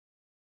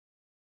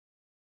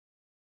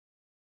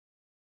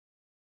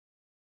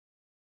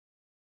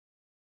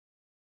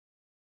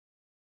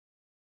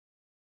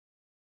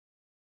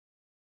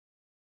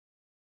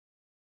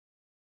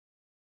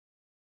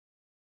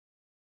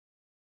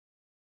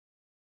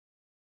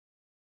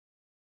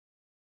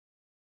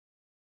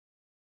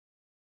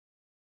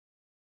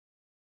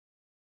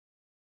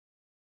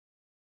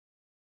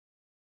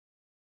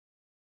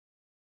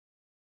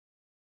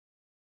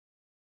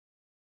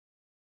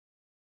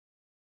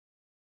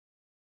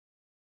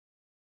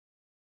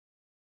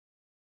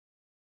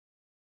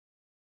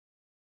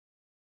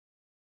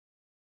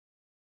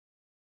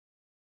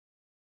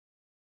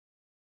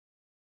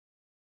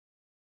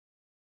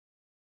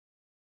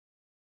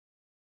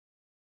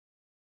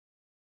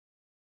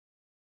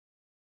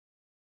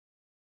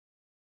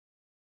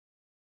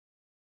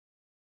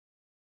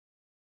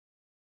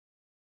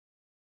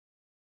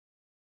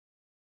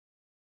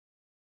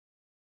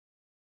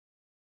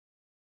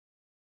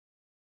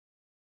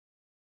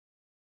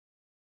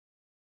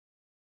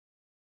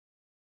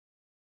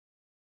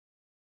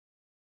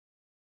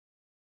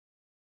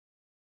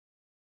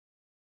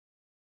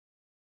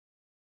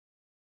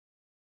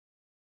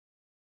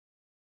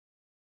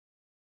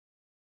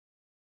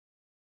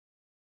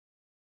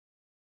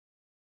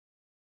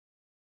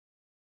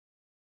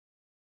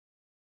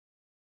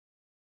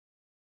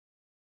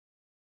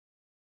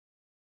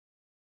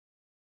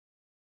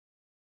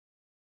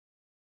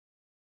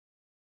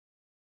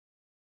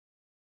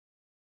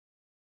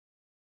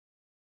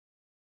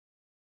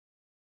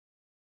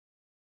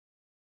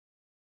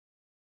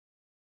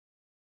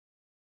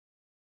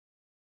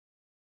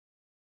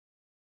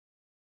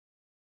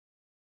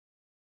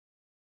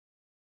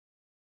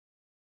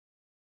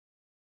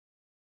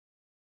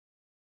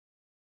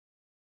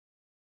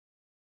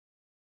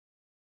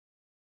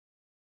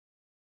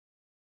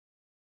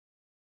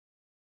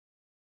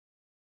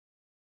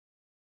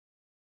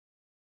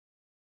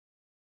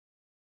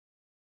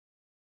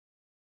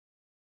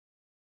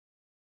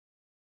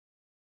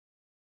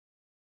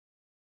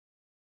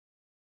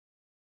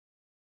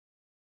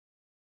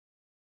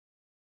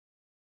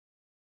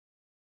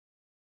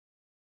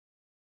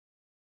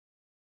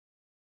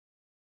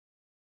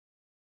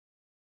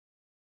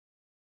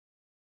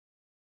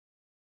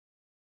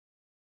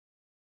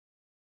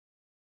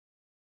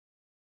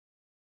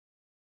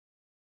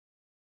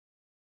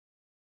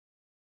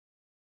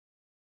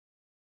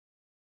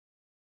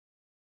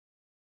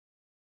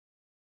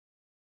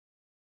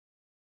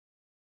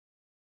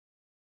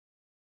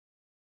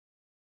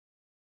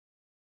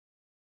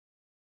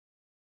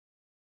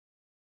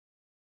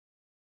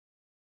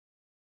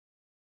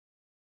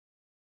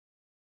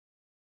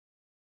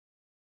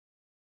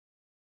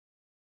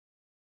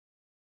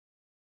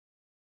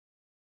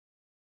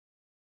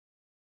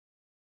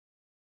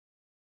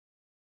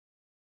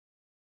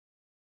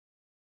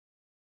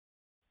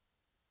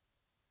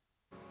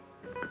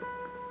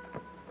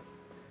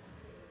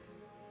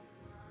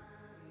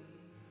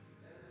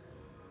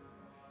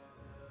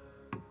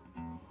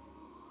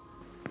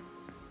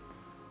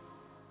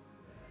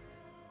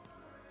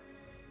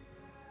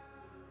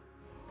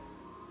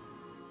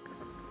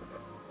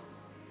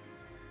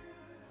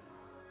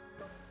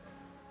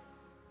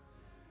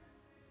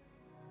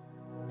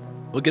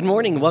Well, good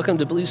morning. Welcome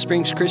to Blue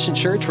Springs Christian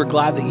Church. We're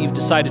glad that you've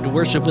decided to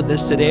worship with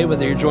us today,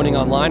 whether you're joining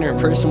online or in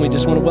person. We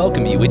just want to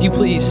welcome you. Would you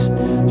please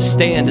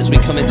stand as we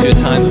come into a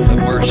time of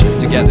worship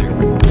together?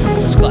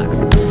 Let's clap.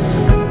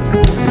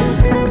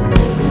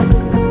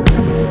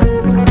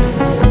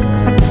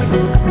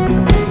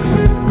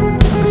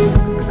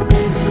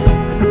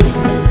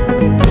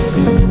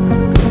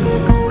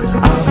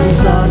 I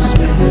was lost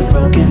with a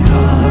broken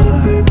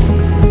heart.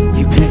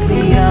 You picked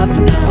me up,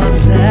 now I'm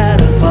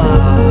set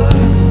apart.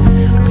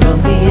 From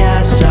the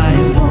ash I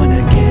am born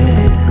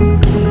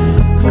again,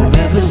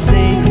 forever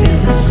safe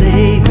in the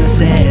Savior's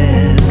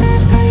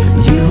hands.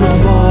 You are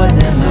more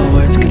than my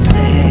words could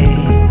say.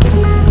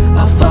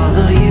 I'll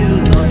follow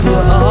you, Lord,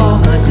 for all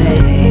my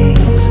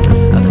days.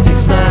 I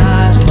fix my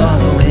eyes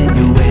following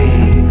your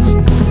ways,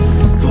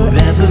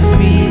 forever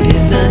freed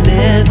in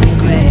unending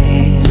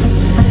grace.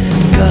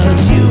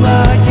 'Cause you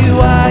are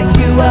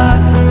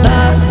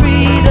my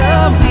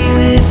freedom. We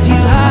lift you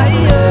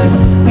higher,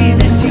 we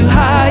lift you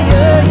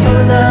higher.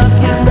 Your love,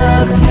 your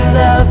love, your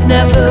love,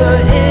 never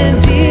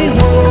ending.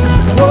 Whoa,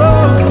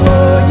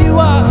 whoa,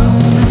 whoa.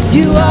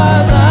 You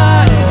are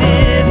alive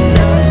in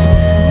us.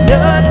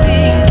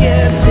 Nothing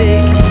can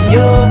take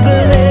your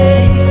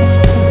place.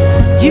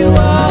 You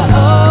are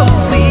all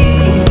we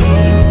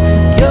need.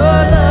 Your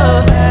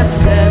love has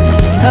set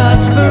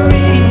us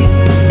free.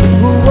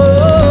 Whoa.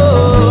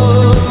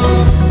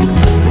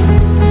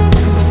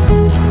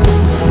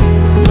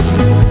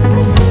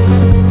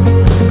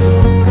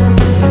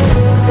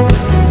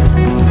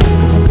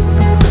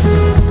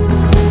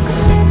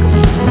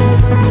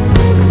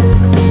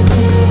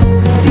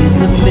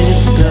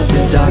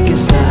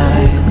 Darkest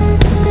night,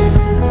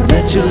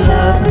 let your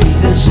love be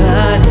the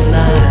shining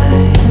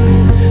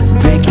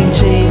light, breaking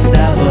chains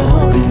that were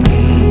holding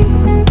me.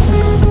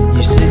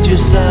 You sent your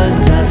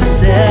son down to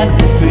set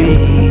me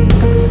free.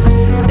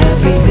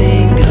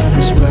 Everything of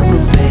this world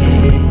will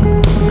fade.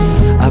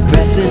 I'm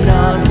pressing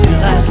on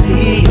till I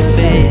see your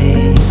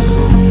face.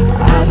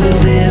 I will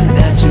live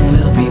that your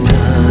will be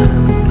done.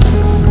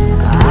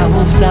 I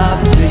won't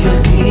stop till your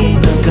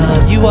kingdom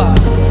come. You are.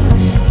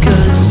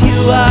 'Cause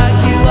you are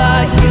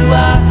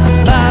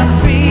my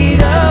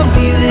freedom.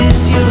 We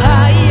lift you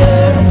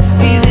higher,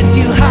 we lift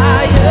you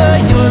higher.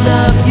 Your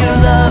love, your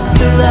love,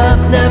 your love,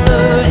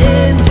 never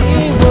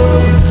ending.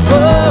 Whoa,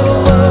 whoa,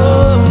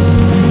 whoa.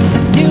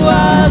 You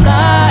are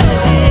alive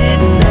in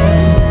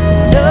us.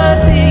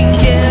 Nothing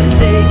can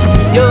take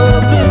your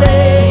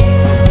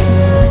place.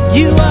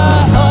 You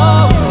are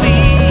all we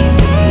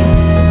need.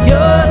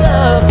 Your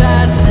love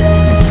has set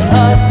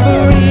us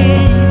free.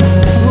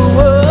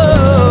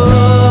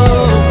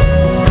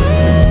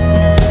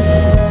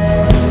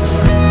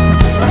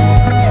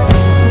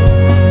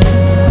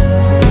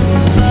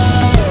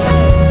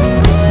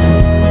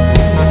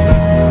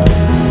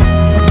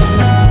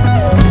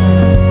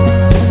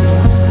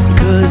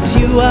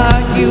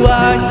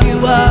 You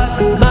are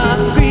my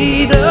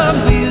freedom.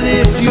 We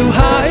lift you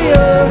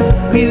higher,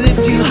 we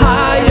lift you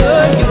higher.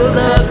 Your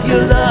love,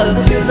 your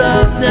love, your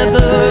love,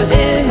 never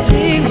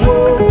ending.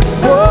 Whoa,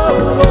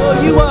 whoa, whoa.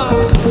 You are.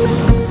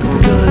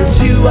 'Cause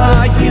you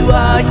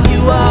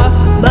are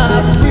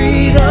my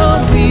freedom.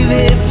 We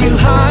lift you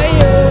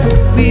higher,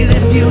 we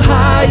lift you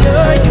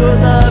higher. Your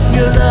love,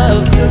 your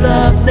love, your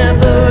love,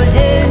 never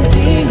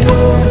ending.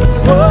 Whoa,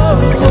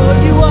 whoa,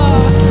 whoa.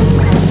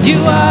 You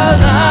are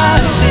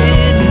alive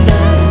in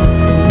us.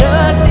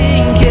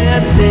 Nothing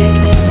can take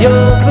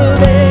your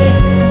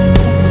place.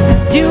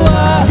 You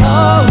are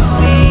all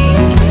we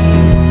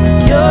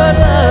need. Your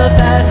love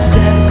has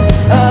set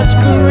us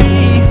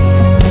free.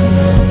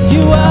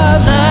 You are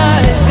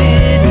alive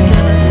in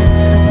us.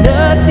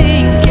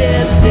 Nothing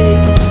can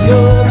take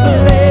your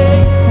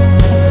place.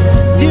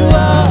 You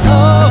are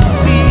all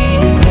we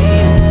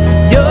need.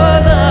 Your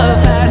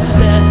love has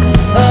set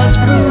us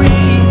free.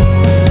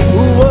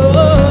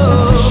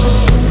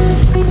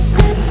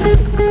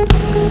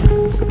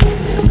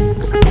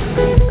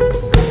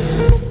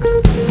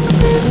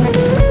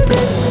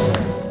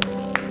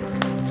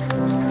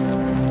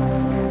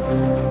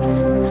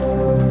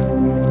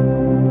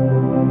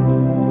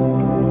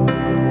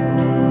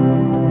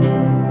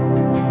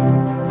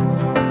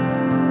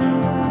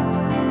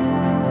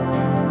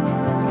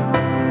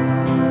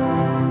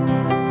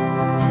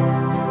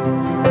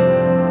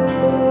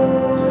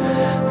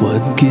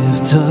 What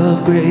gift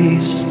of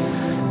grace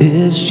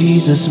is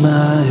Jesus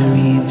my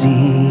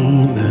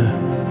Redeemer?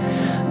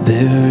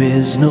 There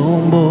is no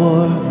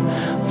more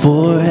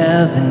for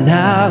heaven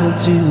now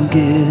to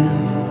give.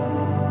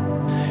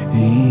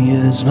 He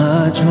is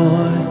my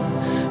joy,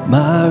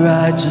 my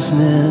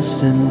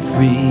righteousness and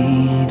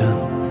freedom,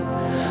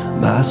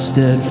 my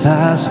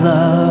steadfast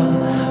love,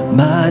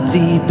 my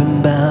deep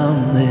and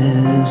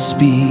boundless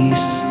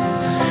peace.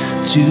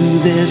 To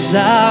this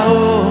I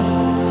hope.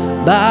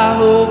 My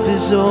hope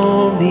is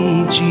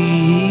only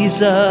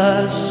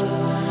Jesus,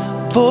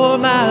 for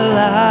my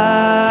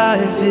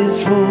life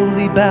is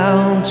wholly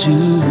bound to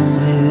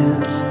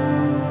His.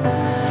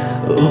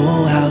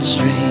 Oh, how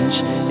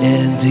strange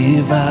and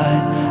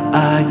divine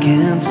I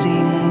can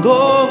sing,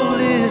 all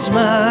is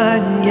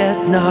mine,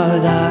 yet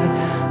not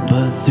I,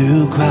 but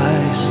through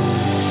Christ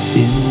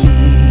in me.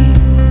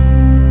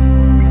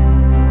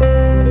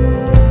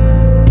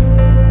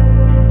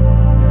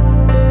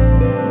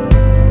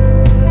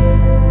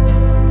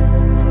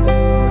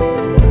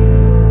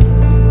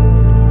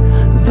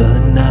 The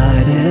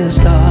night is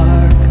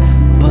dark,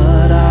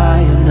 but I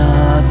am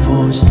not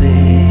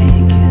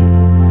forsaken,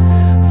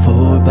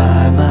 for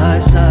by my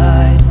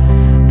side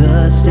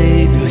the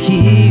Savior,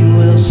 He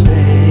will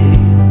stay.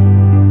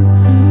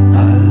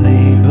 I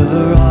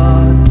labor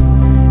on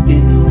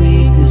in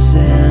weakness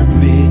and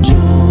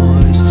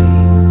rejoicing,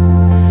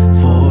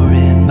 for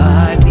in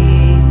my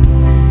need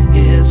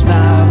His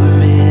power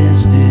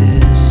is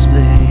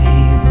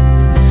displayed.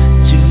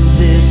 To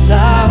this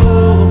I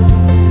hope,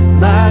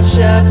 my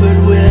shepherd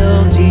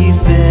will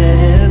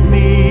defend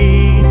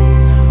me.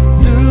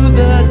 Through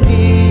the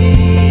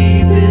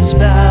deepest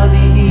valley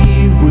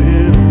He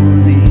will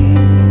lead.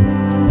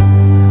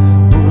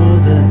 Oh,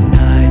 the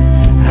night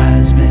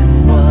has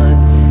been won,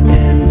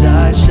 and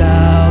I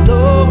shall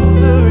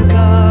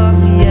overcome,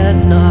 yet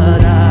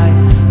not I,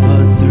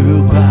 but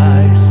through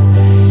Christ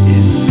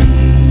in me.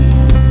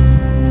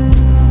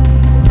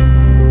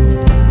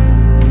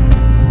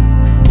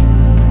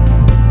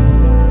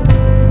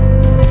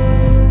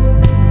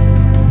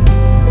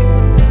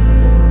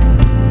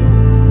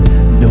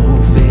 No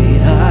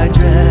fate I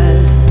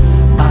dread,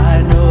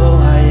 I know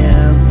I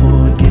am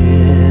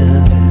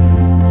forgiven.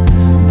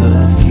 The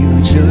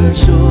future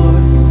sure,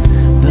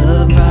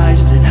 the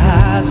price it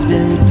has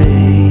been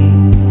paid.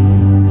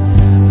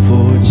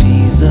 For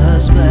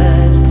Jesus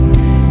bled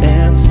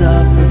and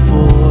suffered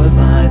for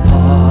my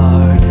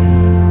pardon,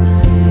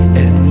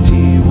 and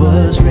He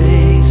was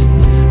raised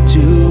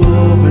to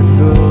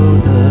overthrow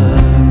the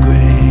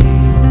grave.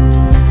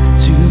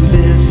 To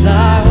this I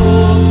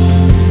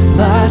hope,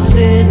 my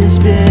sin has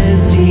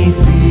been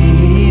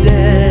defeated.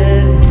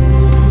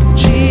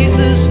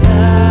 Jesus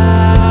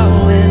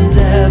now and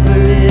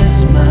ever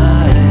is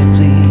my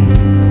plea.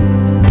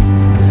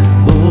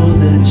 Oh,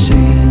 the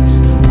chains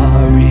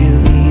are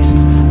released,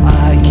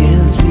 I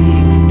can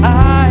see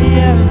I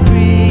am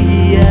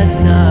free, yet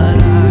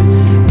not I,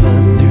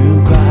 but through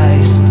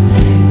Christ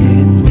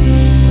in me.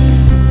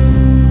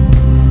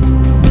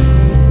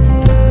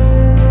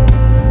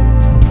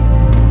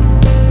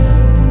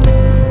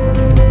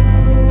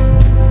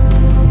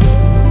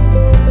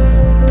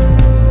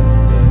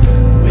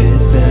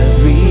 With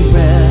every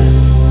breath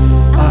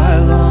I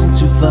long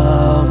to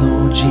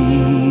follow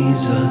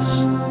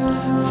Jesus,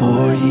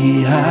 for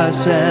He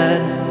has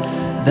said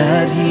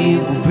that He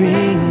will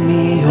bring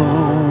me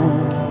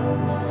home.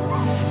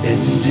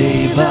 And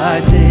day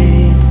by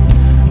day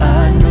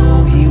I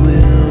know He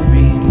will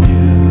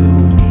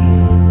renew me,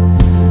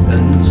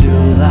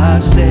 until I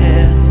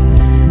stand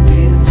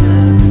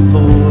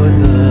before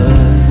the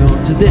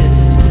throne.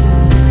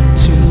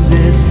 To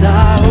this I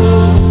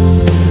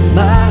hope,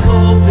 my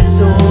hope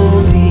is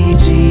only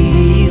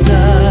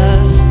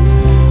Jesus.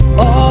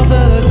 All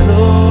the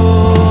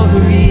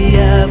glory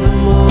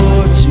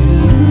evermore to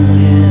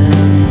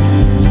Him.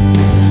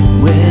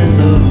 When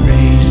the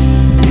race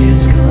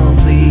is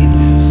complete,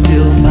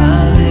 still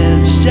my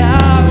lips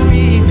shall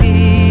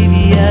repeat,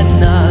 yet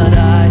not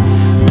I,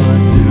 but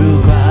through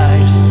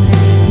Christ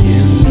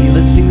in me.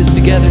 Let's sing this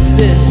together.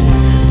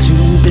 To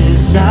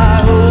this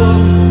I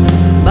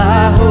hope,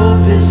 my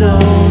hope is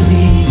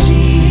only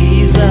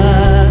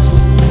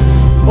Jesus.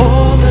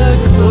 All the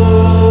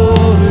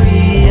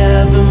glory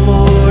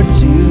evermore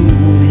to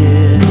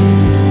Him.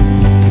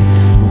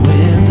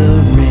 When the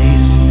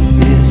race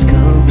is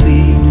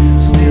complete,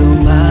 still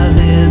my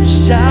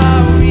lips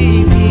shall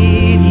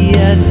repeat,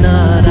 yet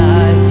not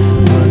I,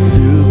 but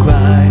through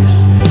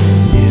Christ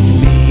in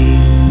me.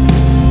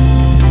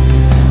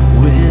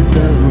 When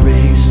the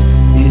race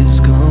is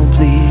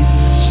complete,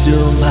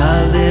 still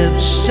my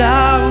lips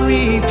shall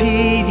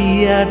repeat,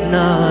 yet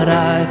not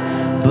I,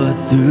 but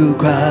through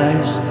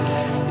Christ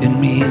in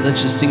me.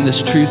 Let's just sing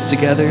this truth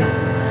together.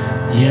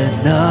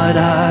 Yet not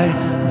I,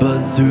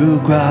 but through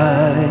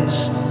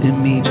Christ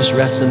in me. Just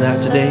rest in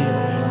that today.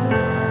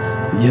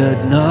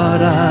 Yet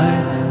not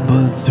I,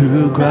 but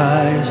through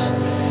Christ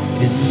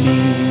in me.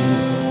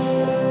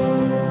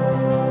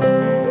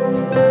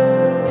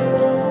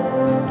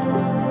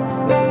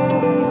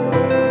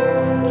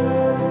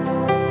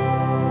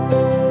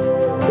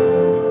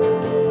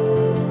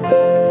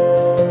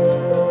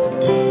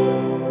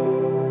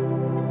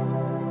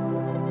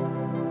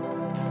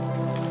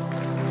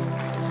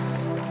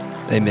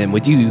 Amen.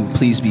 Would you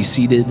please be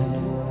seated?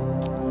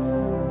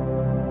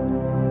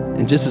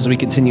 And just as we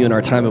continue in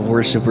our time of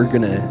worship, we're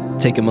going to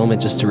take a moment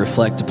just to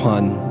reflect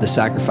upon the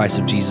sacrifice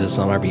of Jesus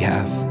on our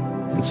behalf.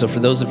 And so for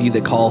those of you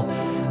that call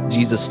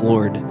Jesus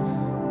Lord,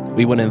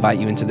 we want to invite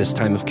you into this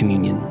time of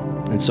communion.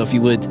 And so if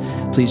you would,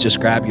 please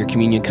just grab your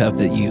communion cup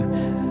that you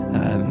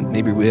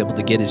maybe were able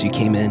to get as you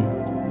came in.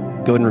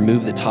 Go and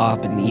remove the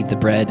top and eat the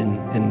bread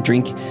and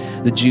drink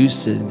the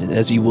juice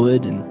as you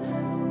would, and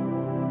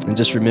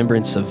just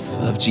remembrance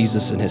of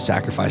Jesus and his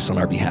sacrifice on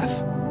our behalf.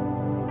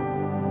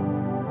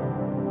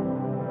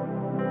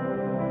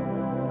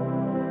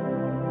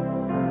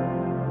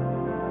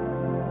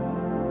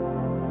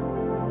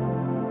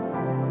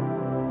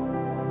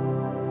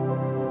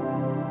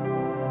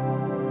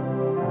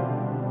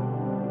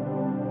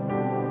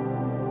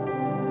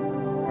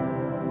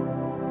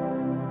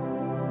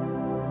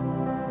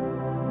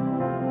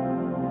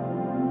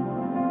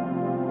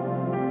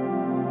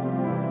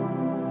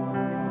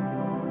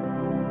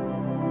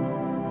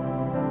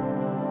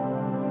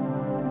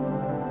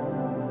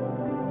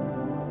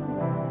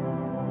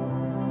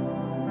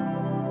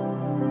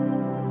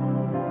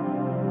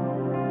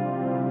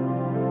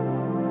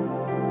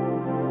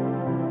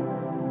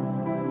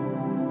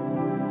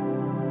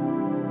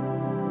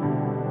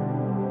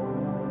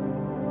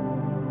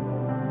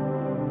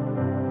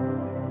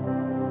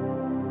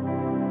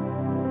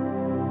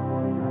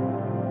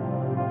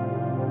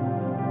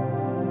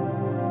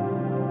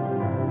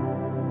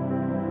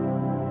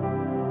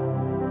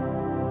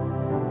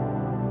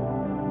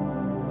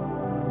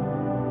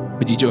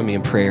 Would you join me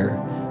in prayer?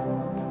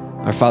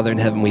 Our Father in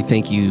heaven, we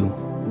thank you,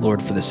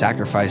 Lord, for the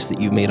sacrifice that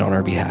you've made on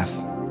our behalf.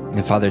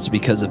 And Father, it's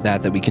because of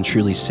that we can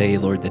truly say,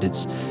 Lord, that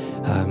it's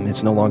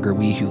no longer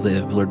we who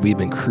live. Lord, we've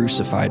been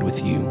crucified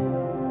with you.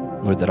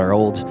 Lord, that our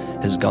old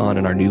has gone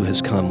and our new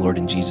has come, Lord,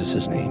 in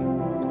Jesus' name.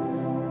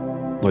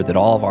 Lord, that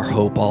all of our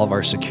hope, all of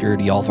our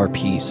security, all of our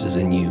peace is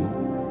in you.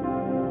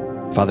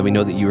 Father, we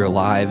know that you are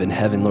alive in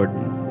heaven, Lord,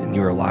 and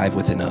you are alive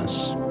within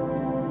us.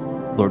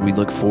 Lord, we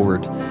look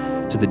forward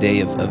to the day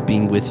of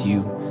being with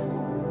you,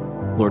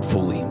 Lord,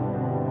 fully.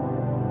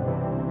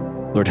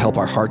 Lord, help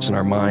our hearts and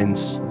our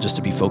minds just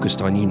to be focused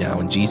on you now.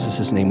 In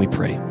Jesus' name we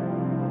pray.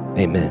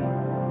 Amen.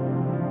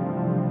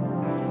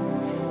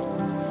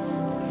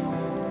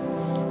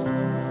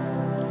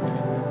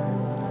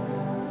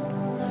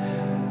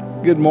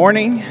 Good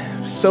morning.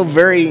 So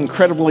very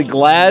incredibly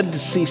glad to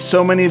see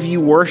so many of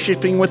you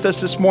worshiping with us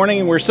this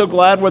morning. And we're so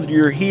glad whether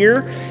you're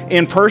here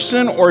in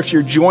person or if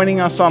you're joining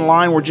us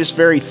online, we're just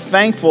very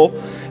thankful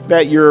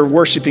that you're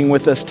worshiping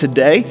with us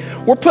today.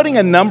 We're putting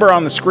a number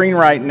on the screen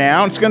right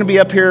now. It's going to be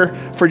up here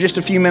for just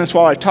a few minutes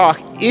while I talk.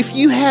 If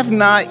you have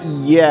not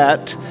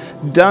yet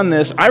done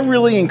this, I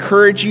really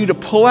encourage you to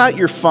pull out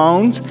your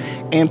phones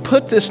and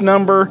put this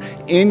number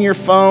in your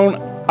phone,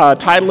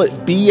 title it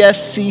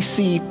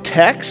BSCC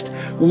Text.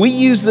 We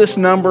use this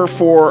number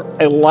for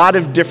a lot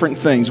of different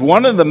things.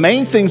 One of the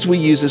main things we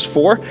use this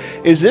for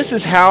is this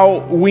is how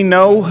we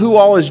know who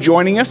all is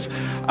joining us.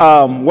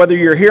 Whether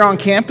you're here on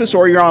campus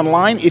or you're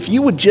online, if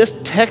you would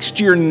just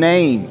text your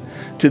name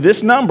to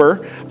this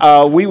number,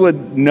 we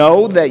would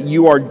know that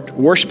you are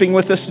worshiping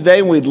with us today,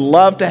 and we'd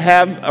love to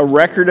have a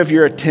record of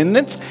your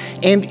attendance.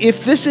 And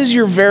if this is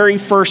your very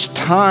first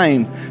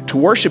time to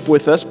worship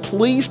with us,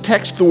 please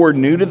text the word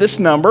new to this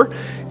number,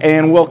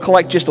 and we'll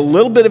collect just a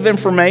little bit of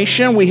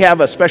information. We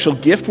have a special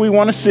gift we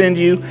want to send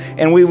you,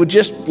 and we would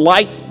just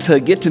like to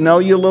get to know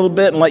you a little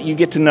bit and let you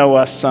get to know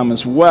us some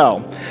as well.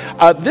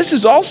 This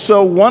is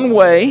also one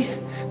way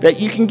that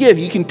you can give.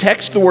 You can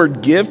text the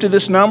word give to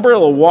this number.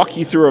 It'll walk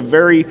you through a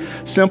very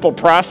simple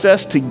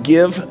process to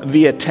give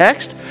via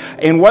text.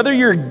 And whether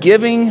you're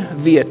giving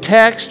via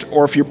text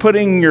or if you're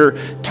putting your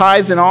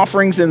tithes and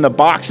offerings in the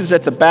boxes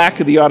at the back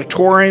of the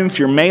auditorium, if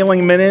you're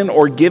mailing them in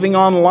or giving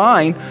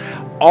online,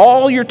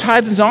 all your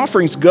tithes and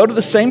offerings go to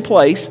the same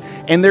place,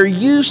 and they're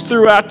used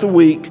throughout the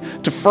week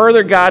to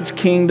further God's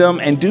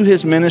kingdom and do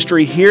His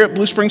ministry here at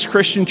Blue Springs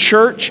Christian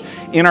Church,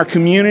 in our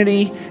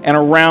community, and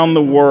around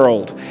the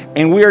world.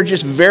 And we are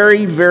just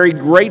very, very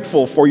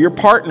grateful for your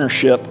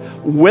partnership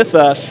with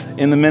us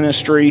in the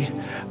ministry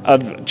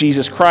of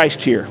Jesus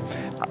Christ here.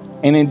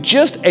 And in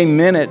just a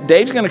minute,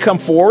 Dave's going to come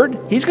forward.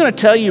 He's going to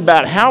tell you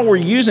about how we're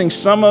using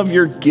some of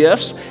your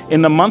gifts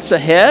in the months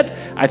ahead.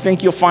 I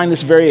think you'll find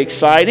this very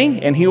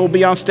exciting, and he will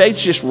be on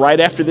stage just right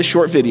after this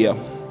short video.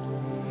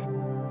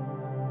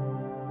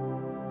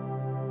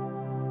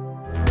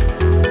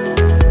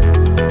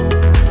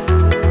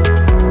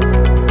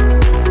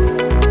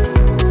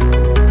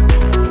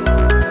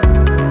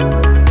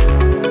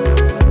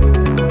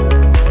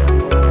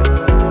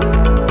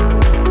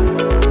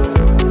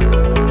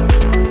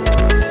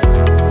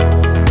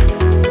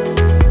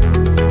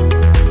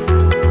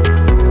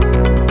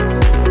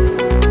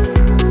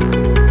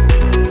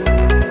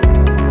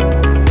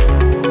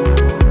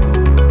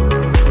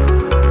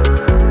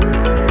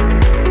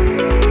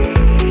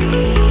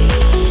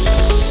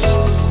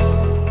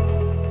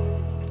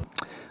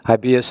 Hi,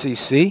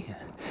 BSCC.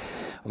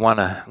 I want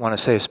to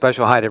say a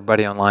special hi to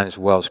everybody online as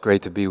well. It's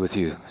great to be with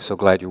you. So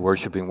glad you're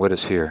worshiping with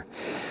us here.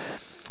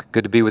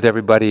 Good to be with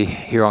everybody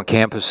here on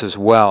campus as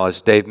well.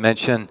 As Dave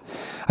mentioned,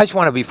 I just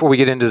want to, before we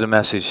get into the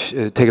message,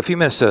 take a few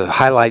minutes to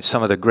highlight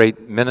some of the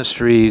great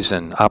ministries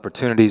and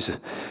opportunities,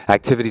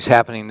 activities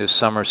happening this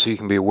summer so you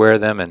can be aware of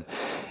them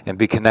and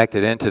be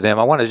connected into them.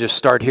 I want to just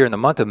start here in the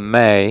month of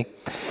May.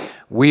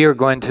 We are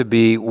going to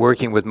be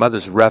working with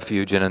Mother's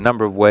Refuge in a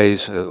number of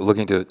ways,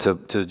 looking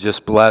to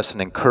just bless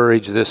and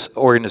encourage this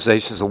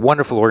organization. It's a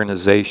wonderful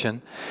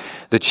organization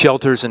that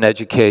shelters and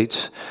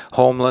educates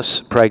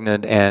homeless,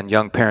 pregnant, and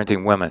young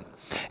parenting women.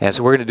 And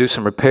so we're going to do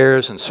some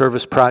repairs and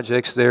service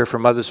projects there for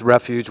Mother's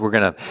Refuge. We're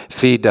going to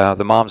feed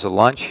the moms a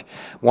lunch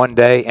one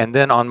day. And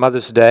then on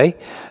Mother's Day,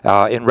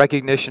 in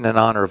recognition and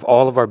honor of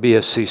all of our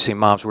BSCC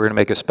moms, we're going to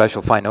make a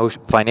special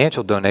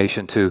financial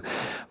donation to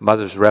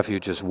Mother's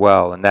Refuge as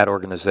well and that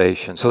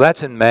organization. So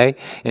that's in May.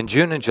 In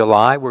June and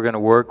July, we're going to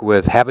work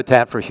with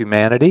Habitat for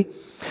Humanity.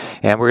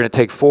 And we're going to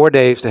take 4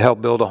 days to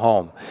help build a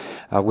home.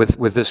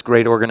 With this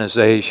great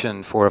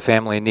organization for a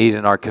family in need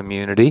in our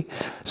community.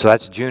 So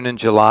that's June and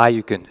July.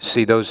 You can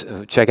see those,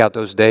 check out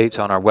those dates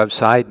on our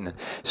website and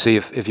see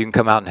if you can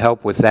come out and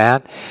help with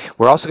that.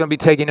 We're also going to be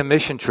taking a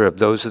mission trip.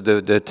 Those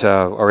that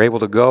are able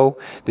to go,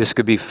 this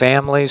could be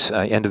families,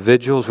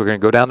 individuals. We're going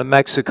to go down to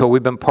Mexico.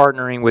 We've been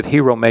partnering with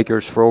Hero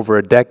Makers for over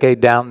a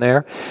decade down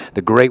there.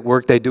 The great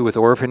work they do with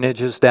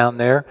orphanages down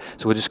there.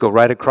 So we'll just go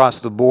right across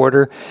the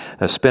border,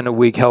 spend a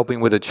week helping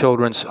with a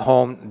children's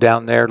home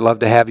down there. Love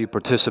to have you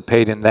participate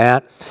participate in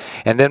that.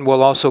 And then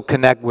we'll also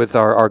connect with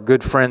our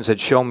good friends at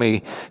Show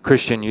Me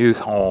Christian Youth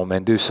Home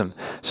and do some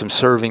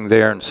serving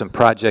there and some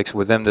projects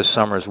with them this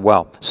summer as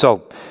well.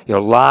 So,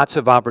 lots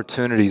of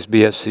opportunities,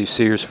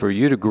 BSCCers, for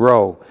you to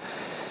grow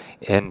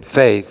in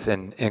faith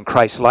and in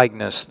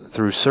Christ-likeness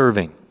through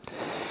serving.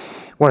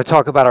 I want to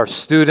talk about our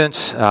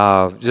students.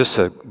 Just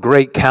a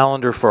great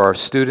calendar for our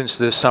students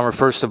this summer.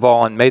 First of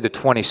all, on May the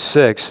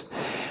 26th,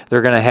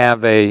 they're going to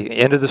have a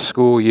end of the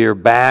school year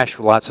bash,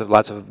 lots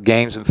of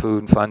games and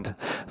food and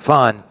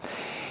fun.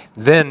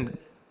 Then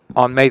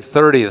on May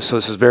 30th, so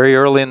this is very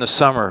early in the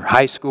summer,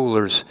 high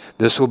schoolers,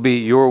 this will be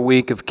your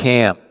week of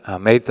camp,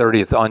 May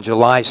 30th. On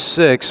July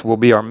 6th will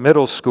be our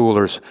middle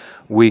schoolers'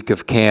 week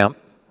of camp.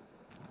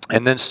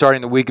 And then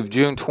starting the week of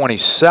June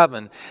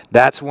 27,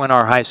 that's when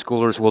our high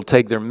schoolers will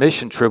take their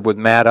mission trip with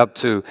Matt up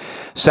to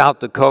South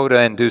Dakota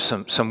and do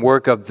some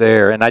work up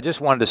there. And I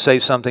just wanted to say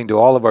something to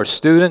all of our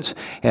students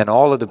and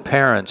all of the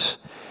parents.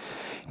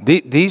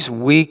 These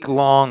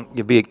week-long,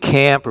 be it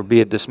camp or be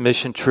it this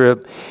mission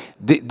trip,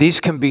 these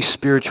can be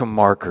spiritual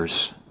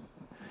markers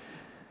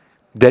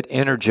that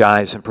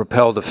energize and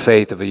propel the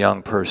faith of a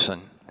young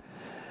person.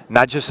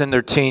 Not just in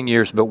their teen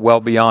years, but well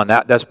beyond.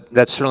 That's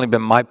certainly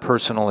been my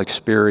personal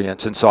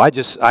experience. And so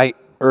I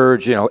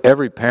urge,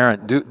 every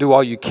parent, do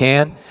all you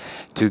can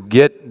to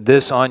get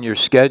this on your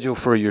schedule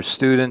for your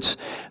students,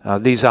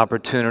 these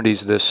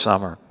opportunities this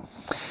summer.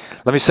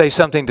 Let me say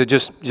something to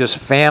just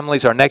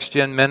families. Our Next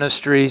Gen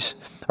Ministries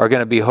are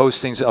going to be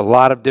hosting a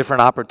lot of different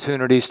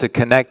opportunities to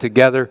connect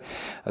together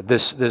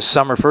this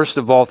summer. First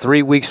of all,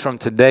 3 weeks from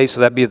today,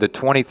 so that'd be the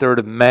 23rd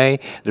of May,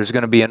 there's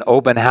going to be an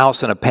open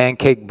house and a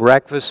pancake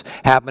breakfast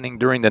happening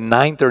during the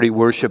 9:30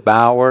 worship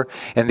hour.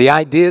 And the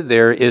idea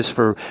there is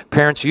for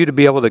parents, you to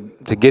be able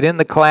to get in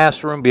the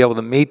classroom, be able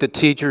to meet the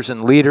teachers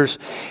and leaders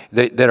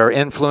that are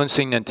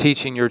influencing and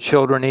teaching your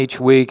children each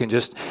week, and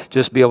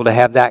just be able to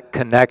have that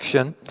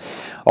connection.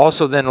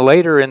 Also, then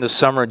later in the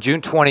summer, June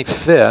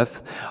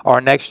 25th, our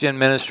Next Gen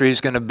Ministry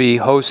is going to be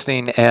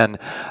hosting an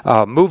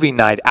movie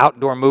night,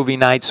 outdoor movie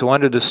night. So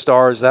under the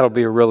stars, that'll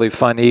be a really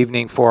fun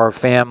evening for our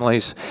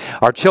families.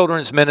 Our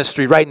children's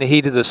ministry, right in the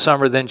heat of the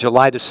summer, then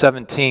July the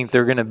 17th,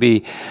 they're going to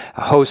be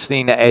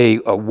hosting a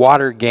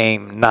water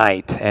game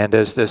night. And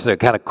as to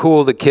kind of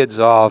cool the kids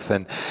off,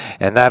 and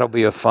that'll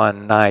be a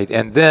fun night.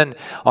 And then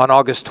on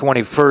August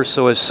 21st,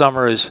 so as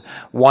summer is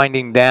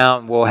winding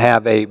down, we'll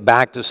have a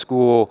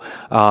back-to-school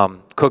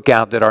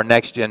cookout that our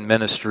Next Gen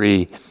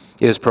Ministry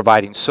is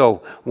providing.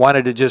 So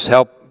wanted to just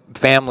help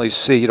families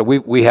see,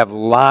 we have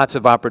lots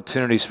of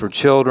opportunities for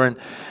children,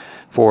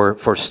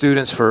 for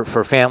students,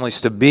 for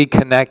families to be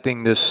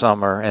connecting this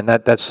summer, and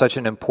that's such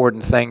an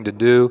important thing to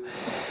do.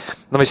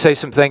 Let me say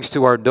some things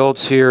to our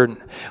adults here.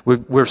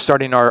 We're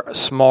starting our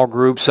small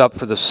groups up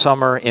for the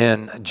summer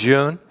in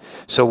June.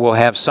 So we'll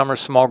have summer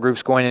small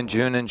groups going in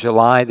June and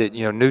July that,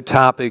 new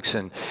topics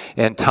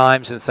and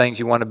times and things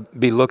you want to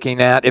be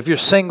looking at. If you're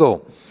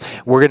single,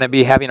 we're going to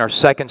be having our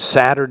second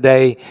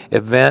Saturday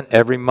event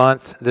every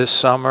month this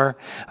summer.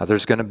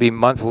 There's going to be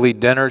monthly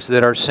dinners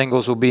that our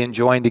singles will be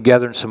enjoying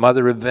together and some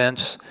other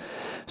events,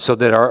 so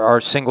that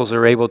our singles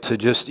are able to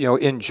just,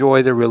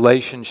 enjoy their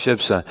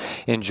relationships,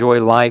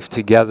 enjoy life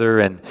together,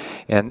 and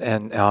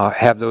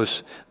have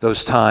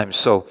those times.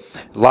 So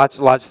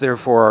lots there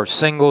for our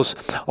singles.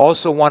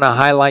 Also want to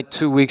highlight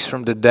 2 weeks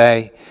from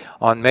today,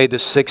 on May the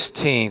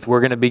 16th, we're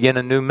going to begin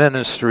a new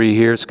ministry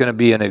here. It's going to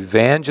be an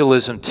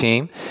evangelism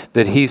team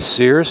that Heath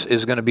Sears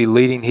is going to be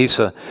leading. He's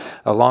a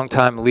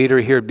longtime leader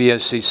here at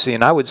BSCC,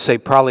 and I would say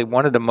probably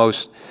one of the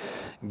most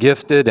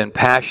gifted and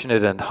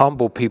passionate and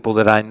humble people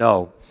that I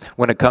know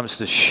when it comes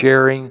to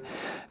sharing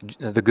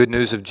the good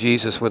news of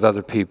Jesus with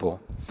other people.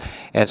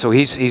 And so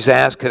he's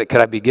asked, could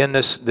I begin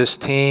this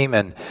team?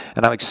 And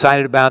I'm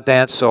excited about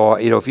that. So,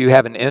 if you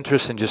have an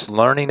interest in just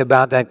learning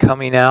about that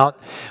coming out,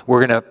 we're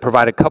going to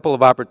provide a couple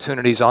of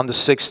opportunities on the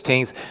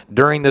 16th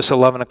during this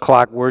 11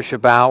 o'clock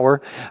worship hour.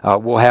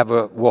 We'll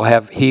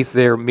have Heath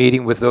there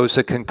meeting with those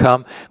that can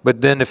come.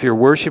 But then if you're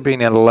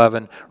worshiping at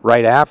 11,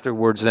 right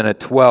afterwards, then at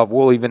 12,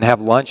 we'll even have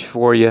lunch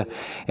for you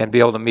and be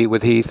able to meet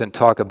with Heath and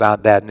talk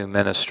about that new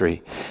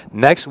ministry.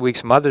 Next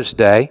week's Mother's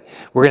Day,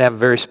 we're going to have a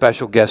very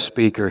special guest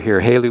speaker here.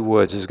 Haley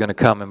Woods is going to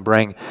come and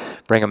bring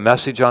a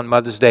message on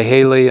Mother's Day.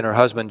 Haley and her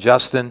husband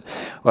Justin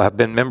have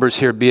been members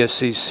here at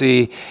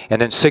BSCC, and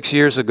then 6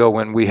 years ago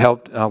when we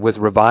helped with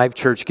Revive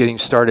Church getting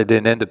started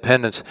in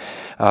Independence,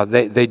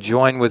 they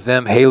joined with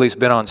them. Haley's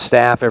been on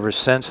staff ever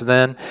since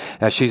then.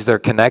 She's their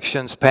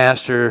connections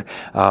pastor,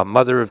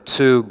 mother of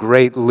two,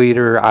 great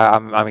leader.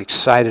 I'm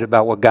excited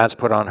about what God's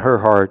put on her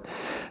heart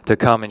to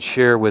come and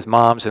share with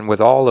moms and with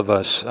all of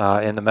us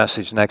in the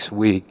message next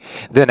week.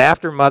 Then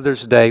after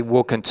Mother's Day,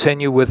 we'll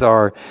continue with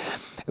our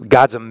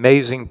God's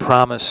Amazing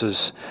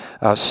Promises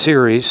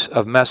series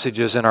of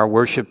messages in our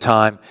worship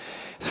time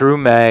through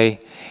May.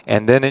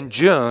 And then in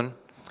June,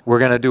 we're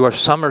going to do our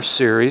summer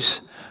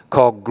series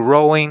called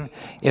Growing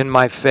in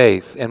My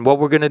Faith. And what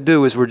we're going to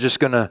do is we're just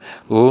going to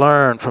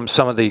learn from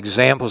some of the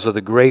examples of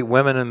the great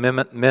women and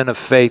men of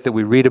faith that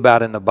we read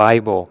about in the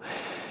Bible,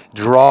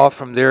 draw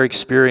from their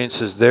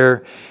experiences,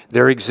 their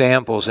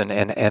examples,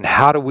 and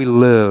how do we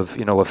live,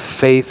 a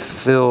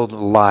faith-filled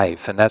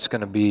life. And that's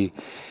going to be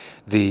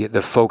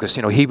the focus.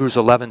 Hebrews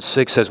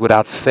 11:6 says,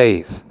 without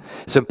faith,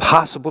 it's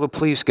impossible to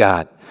please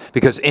God,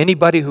 because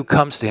anybody who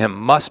comes to him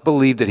must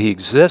believe that he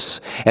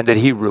exists and that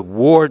he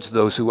rewards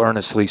those who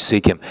earnestly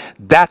seek him.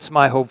 That's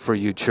my hope for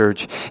you,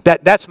 church.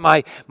 That's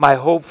my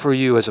hope for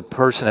you as a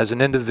person, as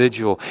an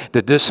individual,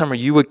 that this summer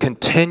you would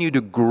continue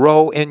to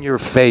grow in your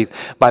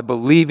faith by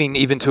believing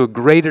even to a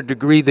greater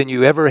degree than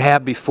you ever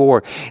have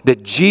before,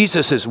 that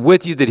Jesus is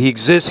with you, that he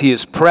exists, he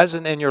is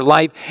present in your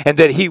life, and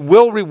that he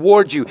will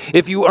reward you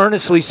if you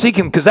earnestly seek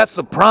him, because that's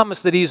the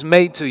promise that he's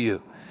made to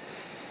you.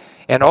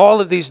 And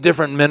all of these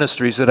different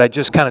ministries that I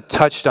just kind of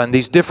touched on,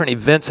 these different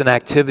events and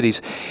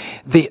activities,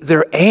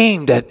 they're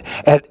aimed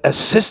at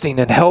assisting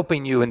and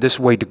helping you in this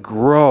way to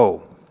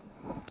grow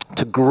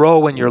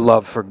in your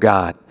love for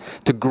God,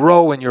 to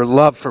grow in your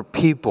love for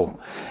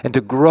people, and to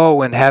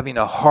grow in having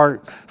a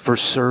heart for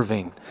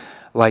serving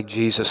like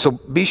Jesus. So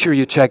be sure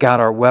you check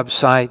out our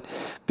website,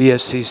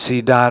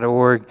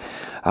 bscc.org.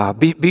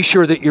 Be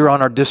sure that you're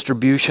on our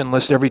distribution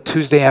list. Every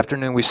Tuesday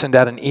afternoon we send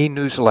out an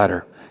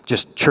e-newsletter.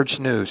 Just church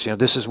news.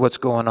 This is what's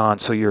going on,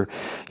 so you're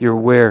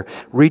aware.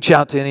 Reach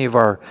out to any of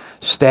our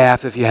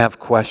staff if you have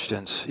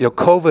questions.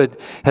 COVID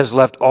has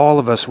left all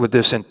of us with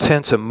this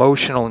intense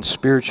emotional and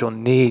spiritual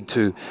need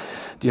to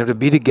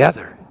be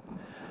together.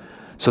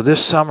 So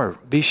this summer,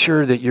 be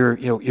sure that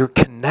you're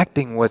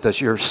connecting with us,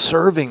 you're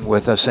serving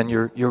with us, and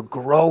you're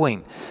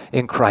growing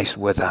in Christ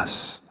with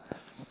us.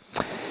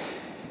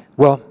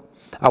 Well,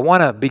 I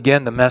want to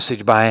begin the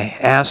message by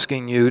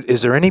asking you,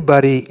 is there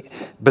anybody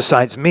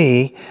besides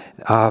me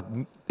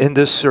in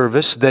this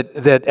service that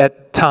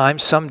at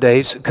times, some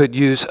days, could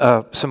use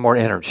some more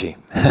energy?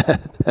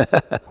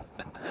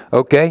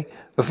 Okay,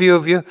 a few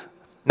of you.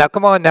 Now,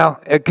 come on now.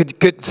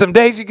 Could some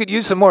days you could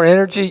use some more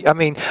energy? I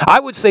mean,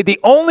 I would say the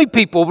only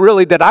people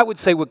really that I would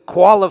say would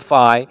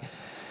qualify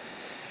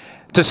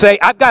to say,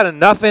 I've got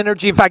enough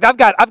energy. In fact, I've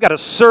got a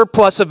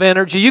surplus of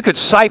energy. You could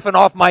siphon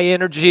off my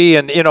energy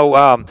and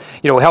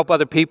help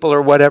other people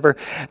or whatever.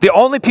 The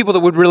only people that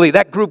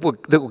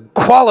would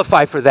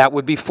qualify for that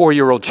would be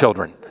 4-year-old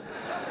children.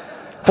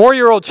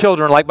 4-year-old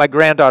children like my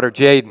granddaughter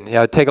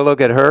Jaden. Take a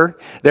look at her.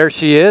 There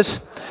she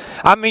is.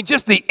 I mean,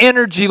 just the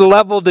energy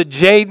level that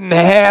Jaden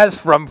has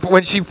from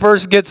when she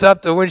first gets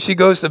up to when she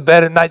goes to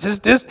bed at night,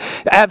 just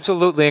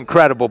absolutely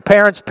incredible.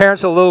 Parents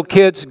of little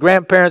kids,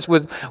 grandparents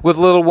with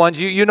little ones,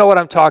 you know what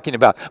I'm talking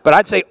about. But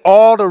I'd say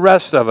all the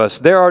rest of us,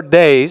 there are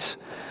days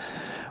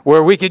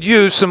where we could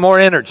use some more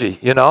energy,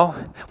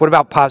 What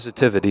about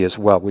positivity as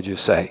well, would you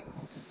say?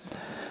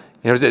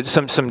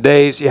 Some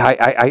days,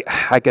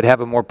 I could have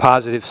a more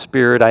positive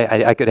spirit.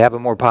 I could have a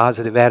more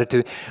positive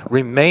attitude.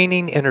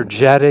 Remaining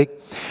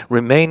energetic,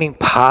 remaining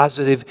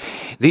positive.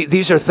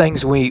 These are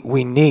things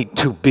we need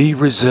to be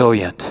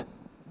resilient.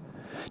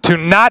 To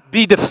not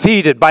be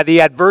defeated by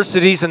the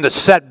adversities and the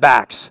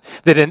setbacks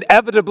that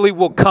inevitably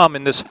will come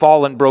in this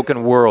fallen,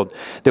 broken world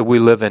that we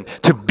live in.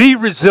 To be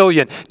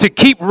resilient, to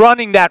keep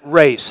running that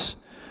race.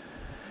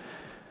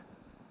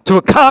 To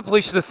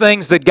accomplish the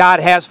things that God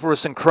has for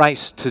us in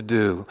Christ to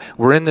do.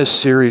 We're in this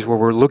series where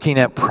we're looking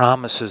at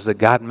promises that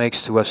God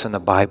makes to us in the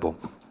Bible.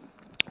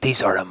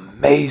 These are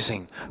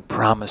amazing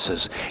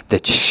promises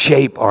that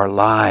shape our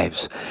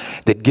lives,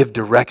 that give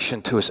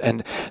direction to us.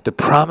 And the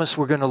promise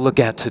we're going to look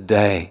at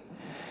today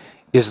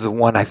is the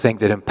one I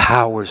think that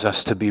empowers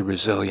us to be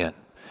resilient,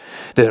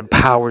 that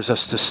empowers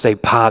us to stay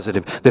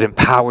positive, that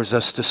empowers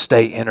us to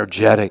stay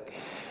energetic,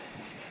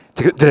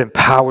 that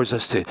empowers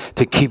us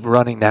to keep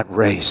running that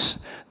race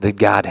that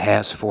God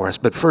has for us.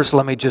 But first,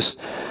 let me just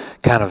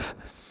kind of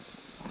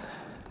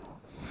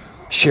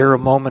share a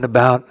moment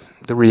about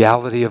the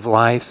reality of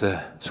life,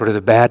 the sort of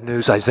the bad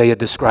news. Isaiah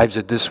describes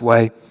it this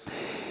way.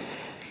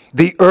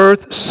 The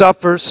earth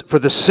suffers for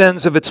the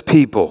sins of its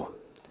people,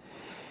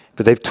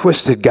 for they've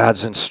twisted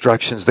God's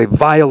instructions, they've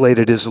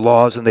violated his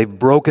laws, and they've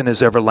broken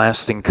his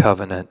everlasting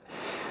covenant.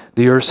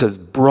 The earth has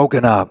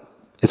broken up.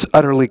 It's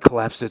utterly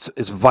collapsed.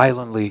 It's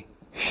violently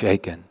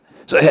shaken.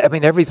 So, I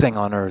mean, everything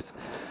on earth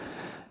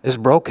is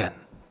broken.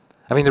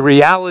 I mean, the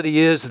reality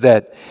is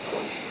that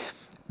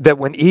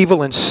when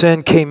evil and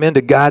sin came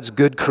into God's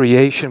good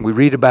creation, we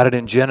read about it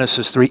in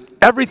Genesis 3,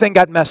 everything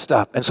got messed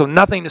up. And so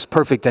nothing is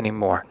perfect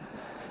anymore.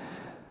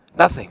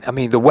 Nothing. I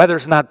mean, the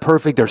weather's not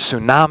perfect. There's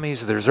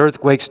tsunamis, there's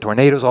earthquakes,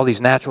 tornadoes, all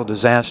these natural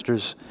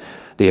disasters.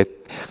 The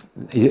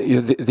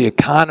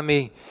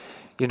economy,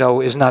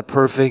 is not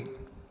perfect.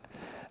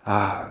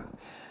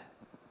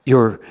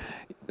 Your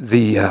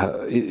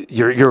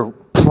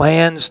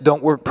plans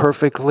don't work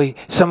perfectly.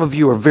 Some of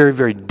you are very,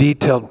 very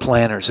detailed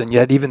planners, and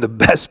yet even the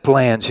best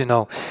plans,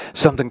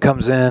 something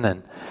comes in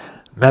and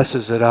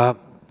messes it up.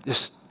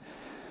 Just,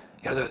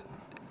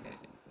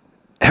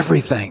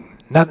 everything.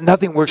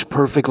 Nothing works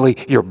perfectly.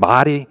 Your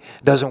body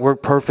doesn't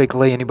work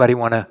perfectly. Anybody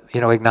want to,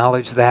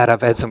 acknowledge that?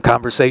 I've had some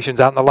conversations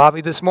out in the lobby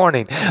this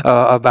morning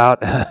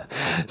about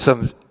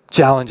some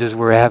challenges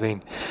we're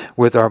having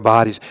with our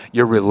bodies.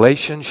 Your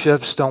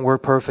relationships don't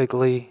work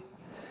perfectly.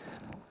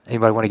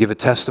 Anybody want to give a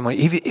testimony?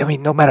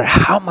 Even, no matter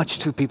how much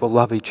two people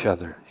love each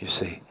other, you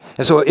see.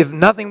 And so if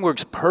nothing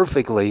works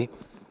perfectly,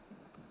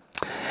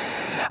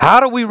 how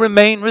do we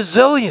remain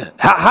resilient?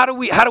 How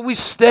do we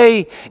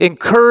stay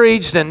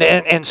encouraged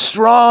and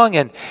strong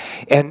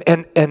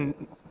and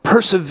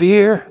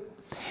persevere?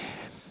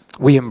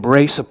 We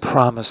embrace a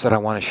promise that I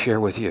want to share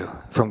with you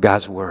from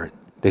God's Word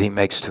that He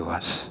makes to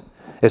us.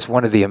 It's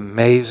one of the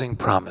amazing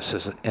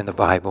promises in the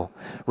Bible.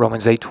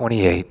 Romans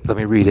 8:28. Let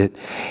me read it.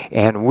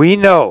 And we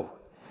know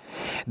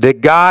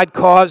that God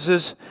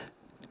causes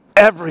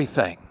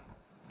everything.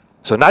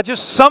 So not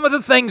just some of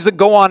the things that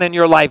go on in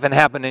your life and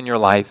happen in your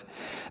life.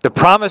 The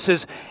promise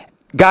is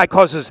God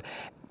causes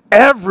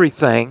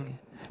everything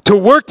to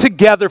work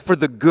together for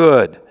the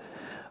good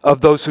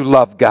of those who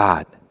love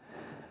God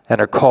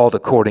and are called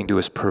according to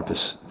His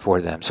purpose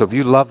for them. So if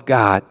you love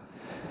God,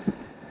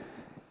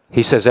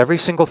 He says every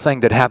single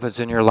thing that happens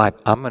in your life,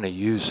 I'm going to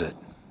use it.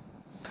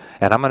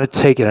 And I'm going to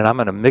take it and I'm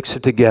going to mix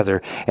it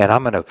together and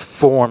I'm going to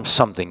form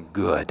something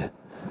good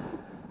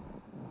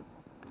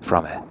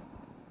from it.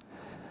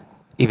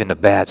 Even the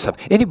bad stuff.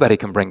 Anybody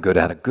can bring good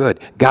out of good.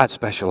 God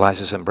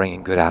specializes in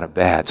bringing good out of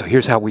bad. So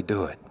here's how we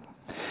do it.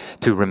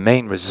 To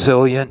remain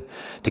resilient,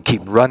 to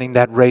keep running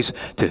that race,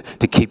 to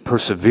keep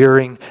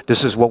persevering,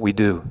 this is what we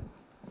do.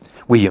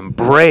 We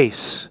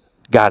embrace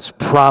God's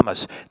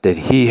promise that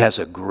He has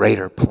a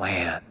greater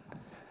plan.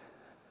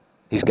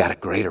 He's got a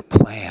greater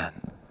plan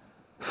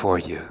for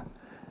you.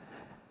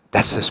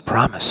 That's this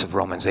promise of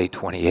Romans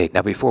 8:28.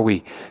 Now, before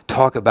we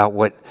talk about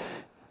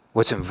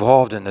what's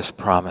involved in this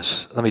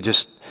promise, let me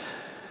just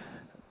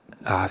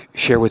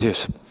share with you,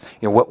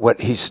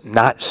 what He's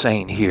not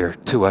saying here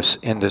to us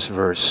in this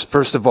verse.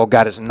 First of all,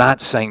 God is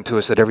not saying to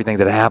us that everything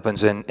that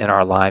happens in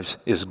our lives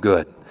is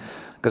good.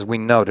 Because we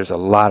know there's a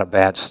lot of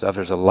bad stuff,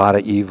 there's a lot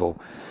of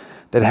evil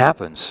that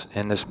happens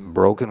in this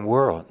broken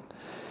world.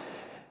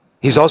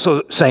 He's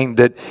also saying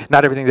that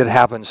not everything that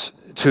happens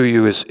to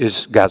you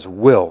is God's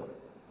will.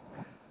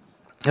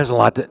 There's a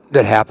lot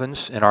that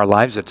happens in our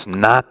lives that's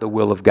not the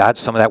will of God.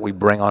 Some of that we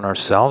bring on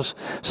ourselves.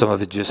 Some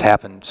of it just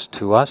happens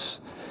to us.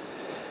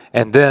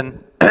 And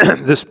then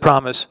this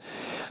promise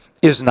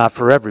is not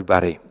for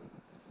everybody.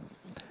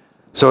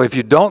 So if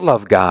you don't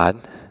love God,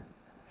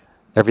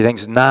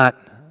 everything's not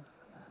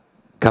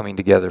coming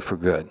together for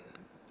good.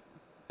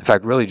 In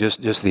fact, really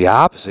just the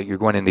opposite. You're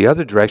going in the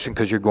other direction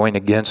because you're going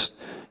against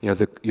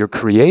your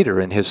Creator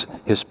and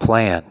His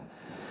plan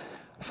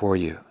for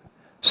you.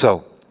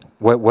 So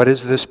what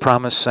is this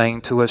promise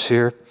saying to us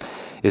here?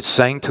 It's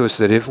saying to us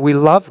that if we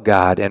love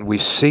God and we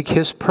seek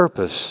His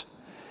purpose,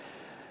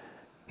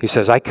 He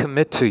says, I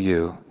commit to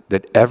you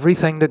that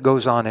everything that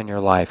goes on in your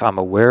life, I'm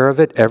aware of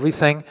it,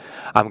 everything,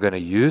 I'm going to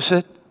use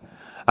it,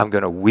 I'm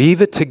going to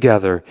weave it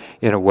together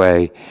in a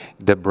way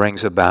that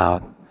brings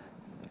about,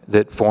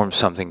 that forms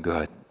something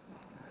good.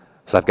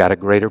 So I've got a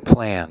greater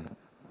plan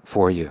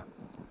for you.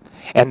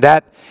 And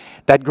that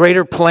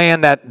greater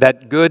plan,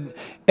 that good,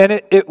 and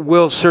it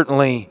will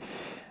certainly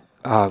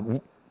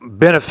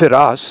benefit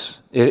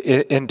us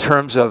in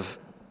terms of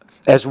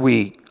as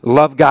we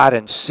love God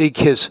and seek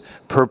His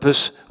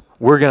purpose,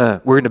 we're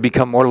gonna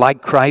become more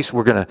like Christ.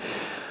 We're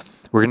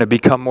gonna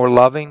become more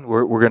loving.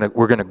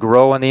 We're gonna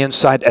grow on the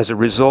inside. As a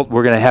result,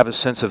 we're gonna have a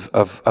sense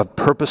of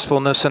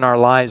purposefulness in our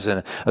lives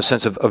and a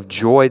sense of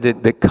joy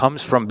that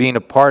comes from being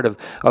a part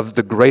of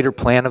the greater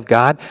plan of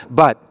God.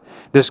 But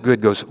this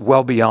good goes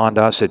well beyond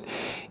us.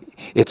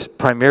 It's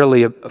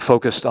primarily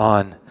focused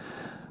on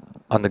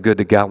the good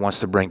that God wants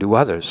to bring to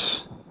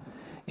others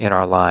in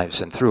our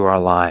lives and through our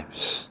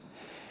lives.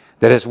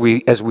 That as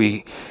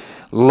we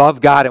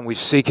love God and we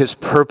seek His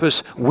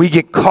purpose, we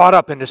get caught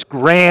up in this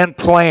grand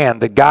plan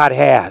that God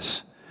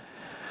has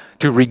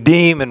to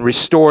redeem and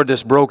restore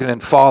this broken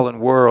and fallen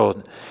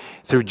world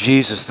through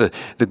Jesus.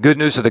 The good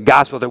news of the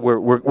gospel, that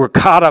we're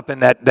caught up in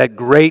that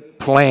great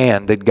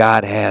plan that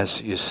God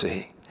has, you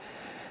see.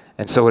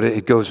 And so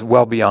it goes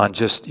well beyond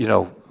just,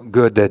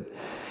 good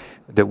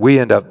that we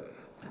end up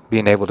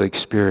being able to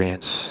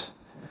experience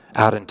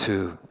out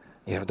into,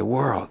 the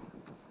world.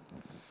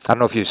 I don't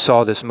know if you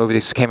saw this movie.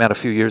 This came out a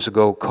few years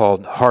ago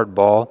called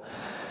Hardball.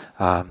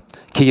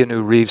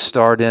 Keanu Reeves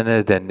starred in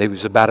it, and it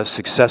was about a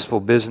successful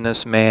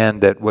businessman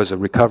that was a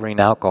recovering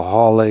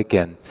alcoholic.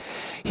 And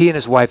he and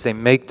his wife, they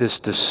make this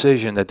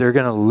decision that they're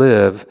going to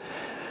live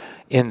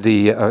in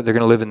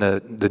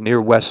the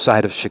near west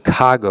side of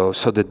Chicago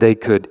so that they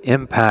could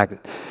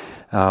impact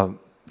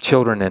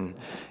children and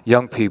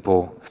young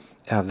people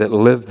that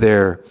lived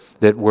there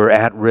that were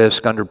at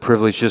risk,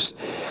 underprivileged, just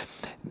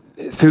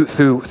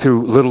through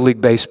Little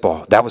League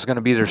Baseball. That was going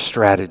to be their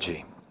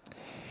strategy.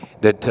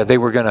 That they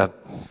were going to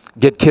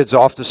get kids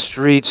off the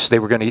streets. They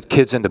were going to get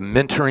kids into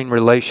mentoring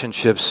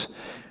relationships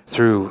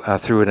through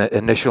an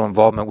initial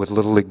involvement with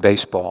Little League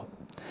Baseball.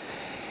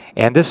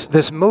 And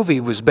this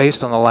movie was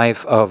based on the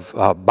life of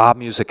Bob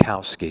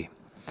Musikowski,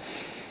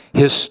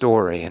 his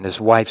story and his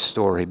wife's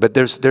story. But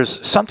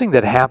there's something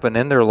that happened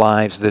in their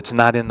lives that's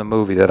not in the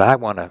movie that I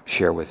want to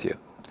share with you.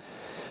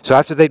 So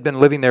after they'd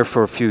been living there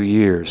for a few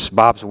years,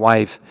 Bob's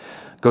wife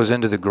goes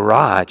into the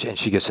garage and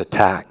she gets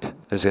attacked.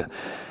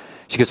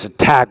 She gets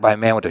attacked by a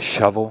man with a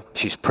shovel.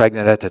 She's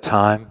pregnant at the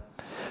time.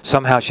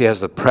 Somehow she has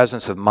the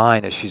presence of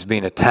mind as she's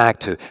being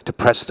attacked to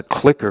press the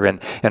clicker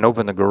and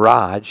open the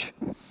garage.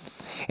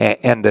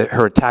 And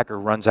her attacker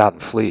runs out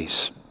and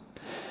flees.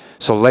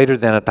 So later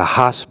then at the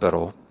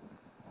hospital,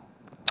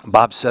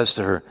 Bob says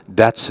to her,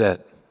 "That's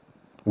it.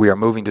 We are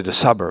moving to the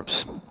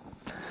suburbs."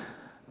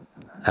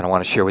 And I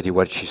want to share with you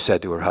what she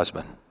said to her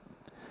husband.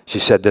 She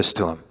said this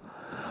to him.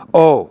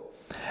 "Oh,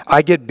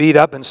 I get beat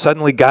up and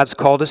suddenly God's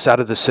called us out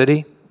of the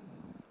city?"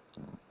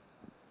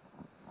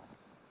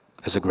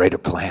 There's a greater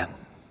plan,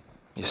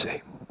 you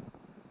see.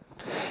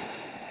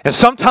 And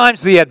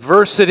sometimes the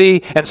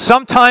adversity and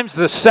sometimes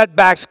the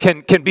setbacks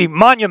can be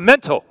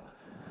monumental.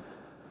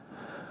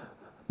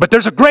 But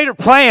there's a greater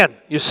plan,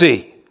 you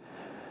see.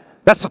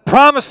 That's the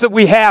promise that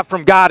we have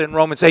from God in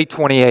Romans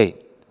 8:28.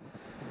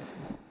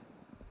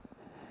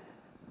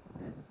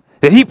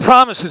 That He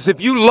promises if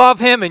you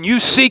love Him and you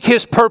seek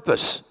His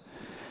purpose,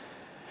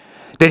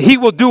 that He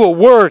will do a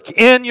work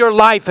in your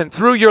life and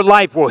through your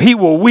life where He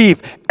will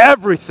weave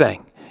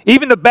everything,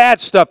 even the bad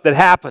stuff that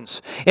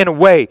happens, in a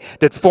way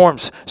that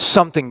forms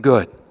something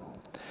good.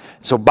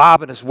 So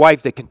Bob and his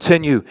wife, they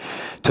continue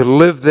to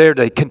live there.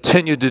 They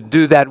continue to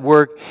do that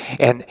work.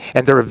 And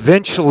they're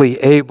eventually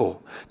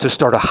able to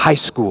start a high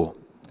school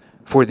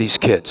for these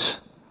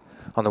kids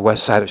on the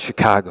west side of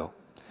Chicago.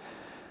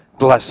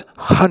 Bless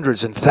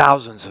hundreds and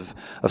thousands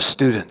of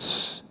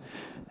students.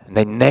 And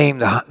they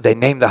named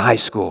the high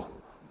school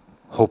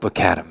Hope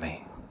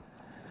Academy.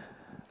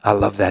 I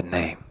love that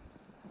name.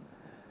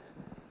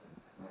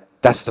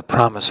 That's the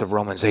promise of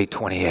Romans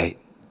 8:28.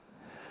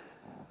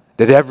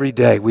 That every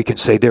day we can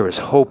say there is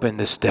hope in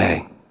this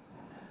day.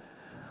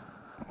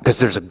 Because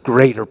there's a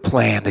greater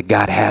plan that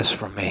God has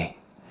for me.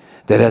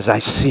 That as I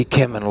seek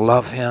Him and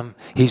love Him,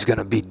 He's going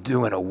to be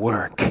doing a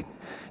work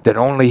that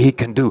only He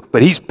can do.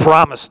 But He's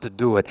promised to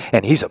do it,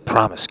 and He's a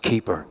promise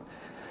keeper.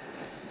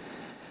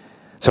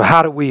 So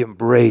how do we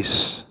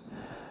embrace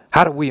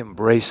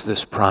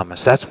this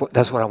promise? That's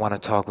what I want to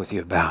talk with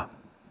you about.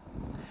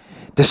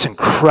 This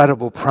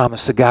incredible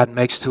promise that God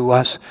makes to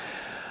us,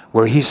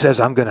 where He says,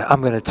 I'm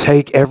gonna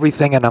take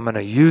everything and I'm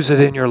gonna use it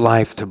in your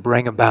life to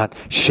bring about,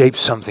 shape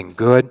something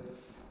good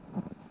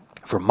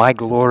for my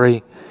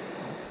glory.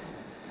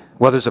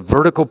 Well, there's a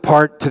vertical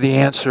part to the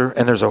answer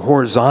and there's a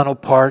horizontal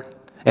part,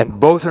 and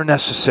both are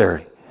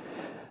necessary.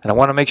 And I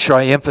want to make sure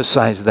I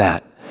emphasize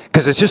that,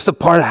 because it's just a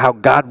part of how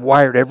God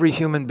wired every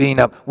human being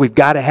up. We've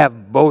got to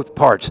have both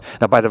parts.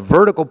 Now, by the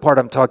vertical part,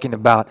 I'm talking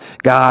about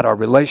God, our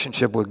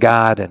relationship with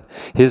God, and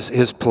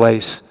His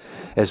place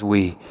as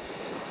we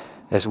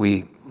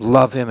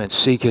love Him and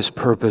seek His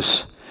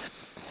purpose.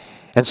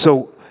 And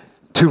so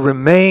to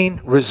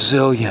remain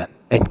resilient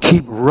and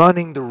keep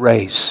running the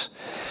race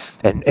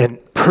and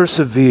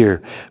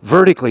persevere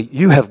vertically,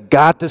 you have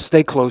got to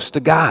stay close to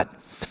God.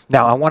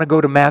 Now, I want to go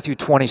to Matthew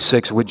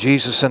 26 with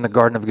Jesus in the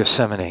Garden of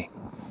Gethsemane.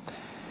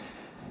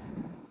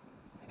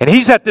 And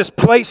He's at this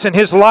place in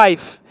His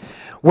life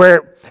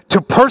where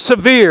to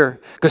persevere,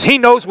 because He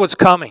knows what's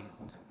coming,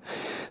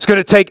 it's going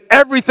to take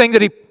everything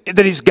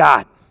that He's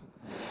got.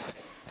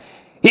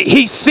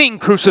 He's seen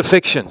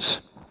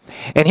crucifixions.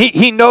 And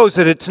he knows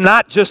that it's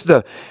not just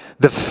the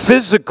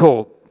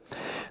physical,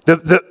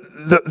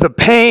 the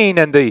pain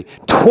and the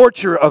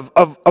torture of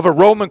a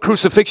Roman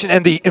crucifixion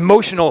and the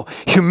emotional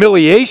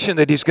humiliation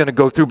that He's going to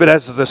go through, but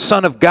as the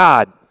Son of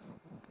God,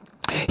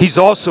 He's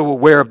also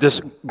aware of this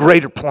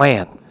greater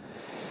plan,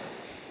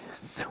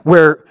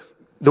 where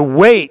the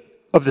weight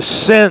of the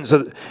sins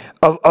of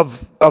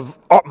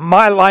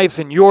my life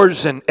and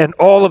yours and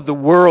all of the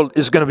world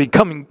is going to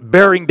be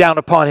bearing down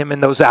upon Him in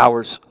those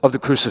hours of the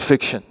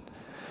crucifixion.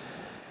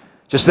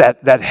 Just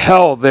that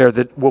hell there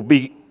that will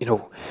be,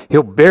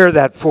 He'll bear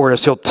that for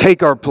us. He'll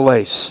take our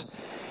place.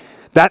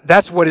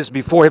 That's what is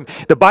before Him.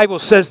 The Bible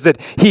says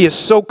that He is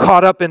so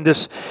caught up in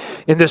this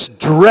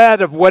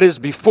dread of what is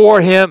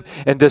before Him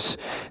and this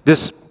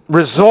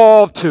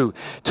resolve to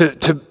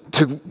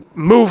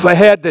move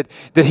ahead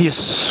that His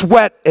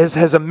sweat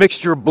has a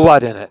mixture of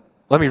blood in it.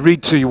 Let me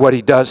read to you what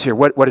He does here,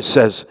 what it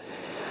says.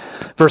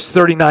 Verse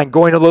 39,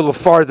 going a little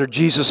farther,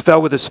 Jesus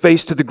fell with His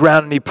face to the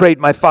ground and He prayed,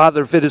 "My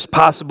Father, if it is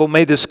possible,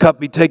 may this cup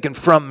be taken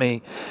from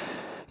me,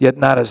 yet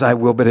not as I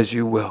will, but as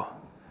you will."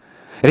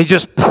 And He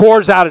just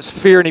pours out His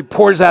fear and He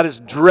pours out His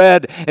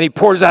dread and He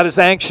pours out His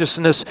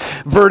anxiousness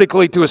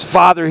vertically to His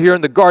Father here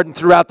in the garden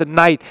throughout the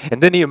night,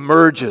 and then He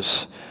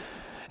emerges.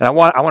 And I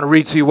want to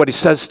read to you what He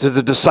says to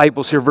the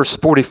disciples here, verse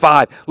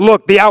 45.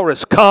 Look, the hour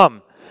has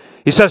come.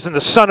 He says, and the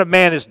Son of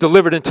Man is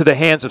delivered into the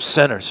hands of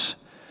sinners.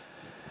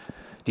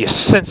 Do you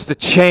sense the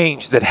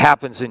change that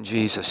happens in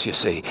Jesus, you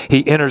see?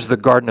 He enters the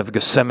Garden of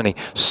Gethsemane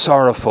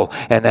sorrowful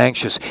and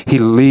anxious. He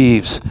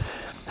leaves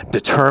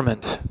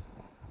determined,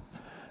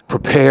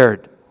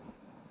 prepared.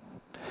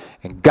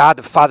 And God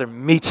the Father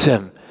meets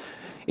Him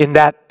in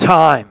that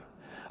time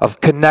of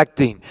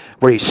connecting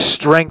where He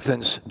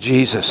strengthens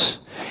Jesus.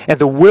 And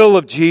the will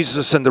of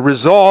Jesus and the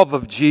resolve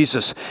of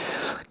Jesus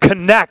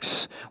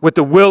connects with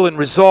the will and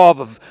resolve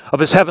of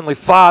His Heavenly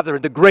Father,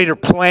 the greater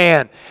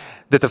plan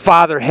that the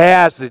Father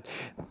has.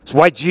 That's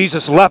why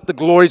Jesus left the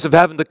glories of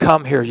heaven to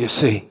come here, you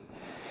see.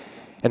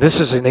 And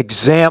this is an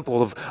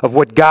example of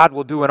what God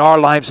will do in our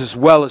lives as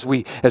well as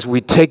we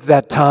take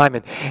that time.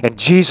 And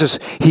Jesus,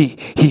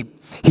 He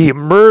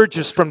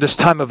emerges from this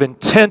time of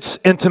intense,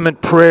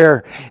 intimate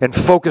prayer and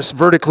focus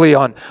vertically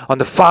on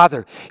the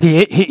Father.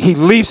 He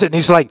leaves it and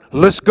He's like,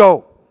 let's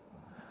go.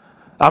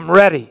 I'm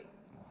ready.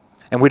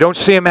 And we don't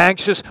see Him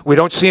anxious. We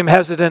don't see Him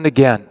hesitant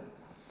again.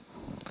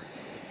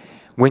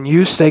 When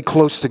you stay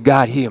close to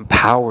God, He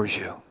empowers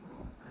you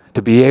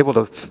to be able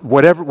to,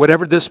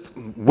 whatever this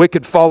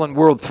wicked fallen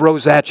world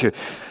throws at you,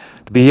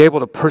 to be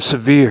able to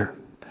persevere,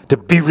 to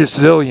be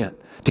resilient,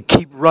 to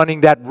keep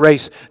running that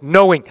race,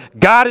 knowing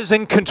God is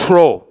in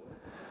control.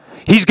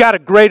 He's got a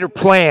greater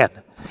plan.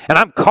 And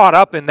I'm caught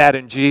up in that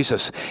in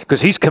Jesus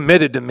because He's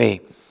committed to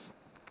me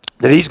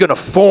that He's going to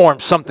form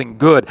something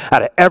good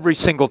out of every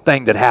single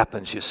thing that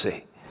happens, you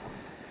see.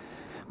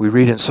 We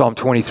read in Psalm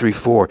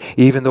 23:4,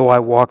 even though I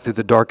walk through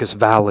the darkest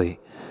valley,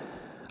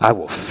 I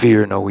will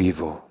fear no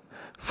evil.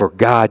 For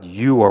God,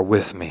 you are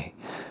with me.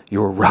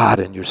 Your rod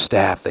and your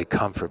staff, they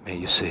comfort me,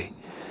 you see.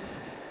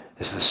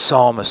 As the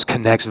psalmist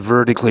connects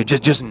vertically,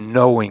 just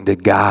knowing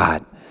that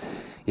God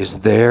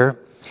is there,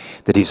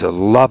 that He's a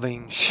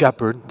loving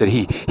shepherd, that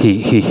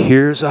He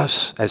hears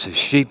us as His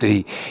sheep, that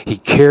He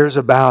cares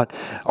about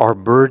our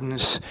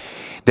burdens,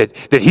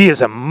 that He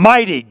is a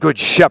mighty good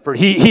shepherd.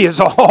 He is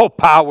all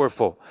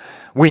powerful.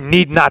 We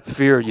need not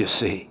fear, you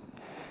see.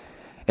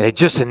 And it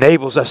just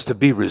enables us to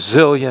be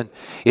resilient.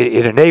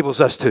 It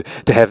enables us to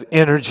have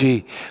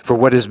energy for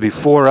what is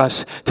before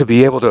us, to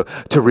be able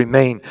to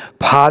remain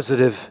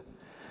positive.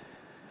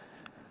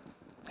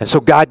 And so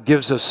God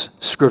gives us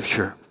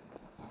Scripture.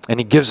 And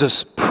He gives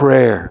us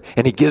prayer.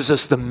 And He gives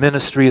us the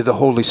ministry of the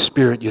Holy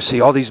Spirit. You see,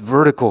 all these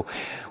vertical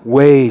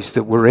ways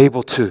that we're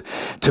able to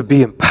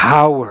be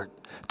empowered,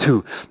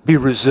 to be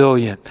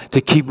resilient,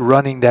 to keep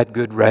running that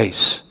good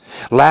race.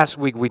 Last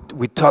week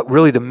we talked,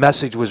 really the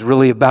message was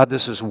really about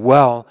this as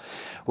well,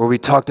 where we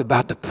talked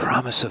about the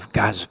promise of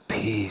God's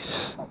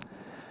peace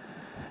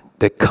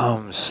that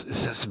comes.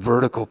 It's this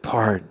vertical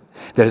part,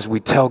 that as we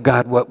tell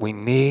God what we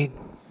need,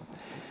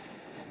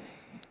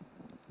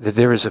 that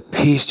there is a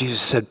peace. Jesus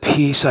said,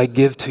 peace I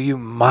give to you,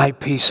 my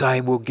peace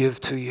I will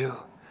give to you.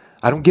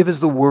 I don't give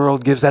as the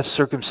world gives. That's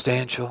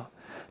circumstantial.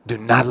 Do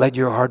not let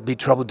your heart be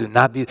troubled. Do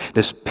not be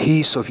this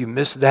peace. So if you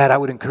missed that, I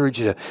would encourage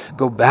you to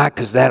go back,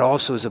 because that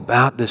also is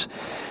about this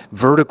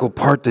vertical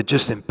part that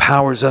just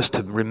empowers us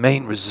to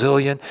remain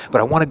resilient.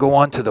 But I want to go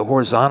on to the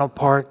horizontal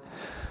part,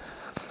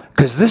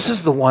 because this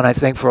is the one I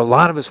think for a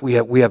lot of us we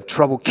have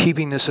trouble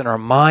keeping this in our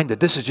mind, that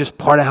this is just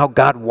part of how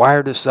God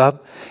wired us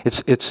up.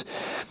 It's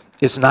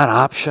not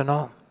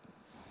optional.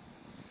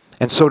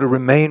 And so to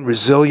remain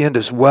resilient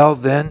as well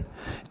then,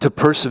 to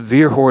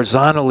persevere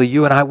horizontally,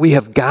 you and I, we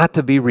have got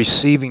to be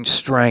receiving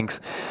strength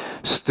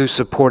through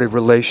supportive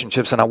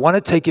relationships. And I want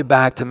to take you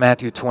back to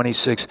Matthew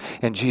 26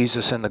 and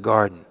Jesus in the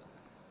garden.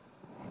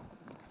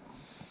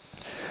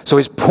 So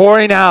He's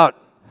pouring out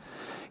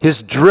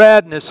His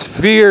dread and His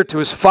fear to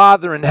His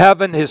Father in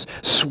heaven. His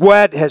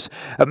sweat has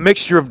a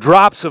mixture of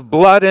drops of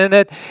blood in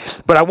it.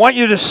 But I want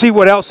you to see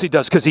what else He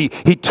does, because he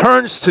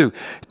turns to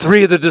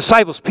three of the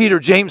disciples, Peter,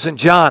 James, and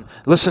John.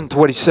 Listen to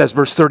what He says,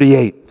 verse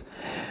 38.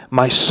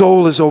 My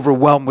soul is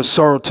overwhelmed with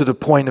sorrow to the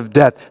point of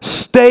death.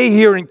 Stay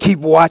here and keep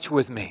watch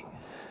with me.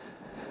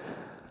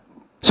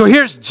 So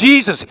here's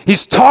Jesus.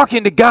 He's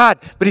talking to God,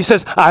 but He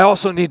says, I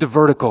also need the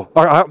vertical.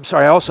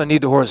 I also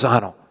need the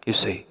horizontal, you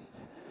see.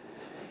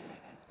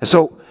 And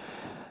so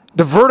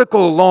the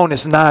vertical alone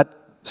is not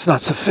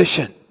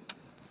sufficient.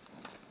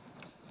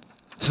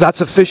 It's not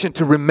sufficient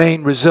to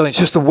remain resilient. It's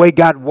just the way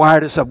God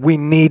wired us up. We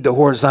need the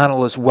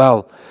horizontal as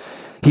well.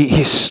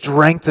 He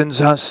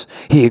strengthens us.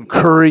 He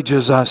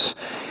encourages us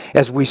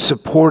as we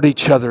support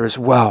each other as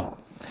well.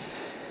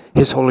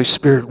 His Holy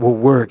Spirit will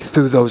work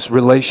through those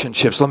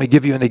relationships. Let me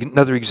give you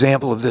another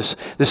example of this.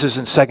 This is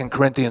in 2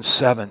 Corinthians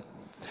 7.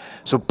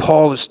 So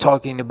Paul is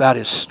talking about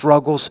his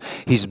struggles.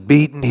 He's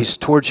beaten, he's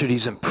tortured,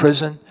 he's in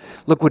prison.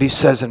 Look what he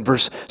says in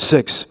verse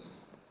 6.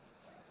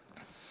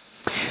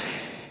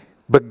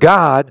 But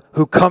God,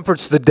 who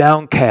comforts the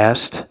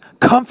downcast,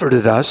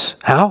 comforted us.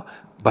 How?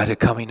 By the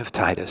coming of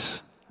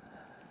Titus.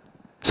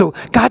 So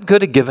God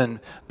could have given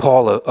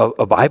Paul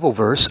a Bible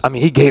verse. I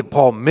mean, He gave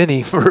Paul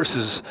many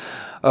verses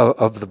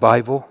of the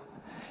Bible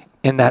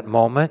in that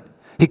moment.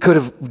 He could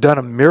have done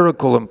a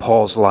miracle in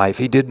Paul's life.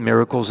 He did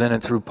miracles in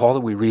and through Paul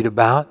that we read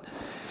about.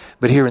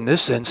 But here in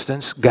this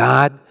instance,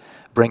 God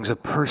brings a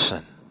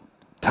person,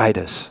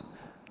 Titus,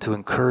 to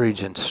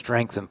encourage and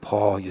strengthen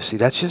Paul. You see,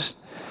 that's just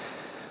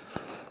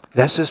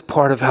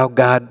part of how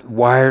God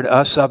wired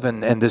us up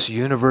and this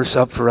universe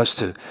up for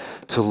us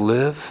to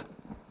live.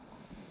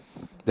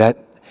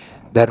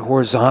 That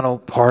horizontal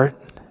part.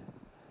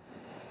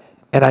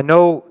 And I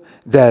know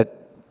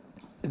that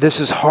this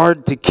is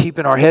hard to keep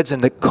in our heads,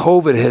 and that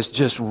COVID has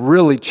just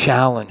really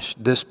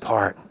challenged this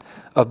part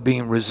of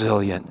being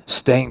resilient,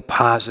 staying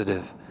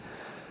positive,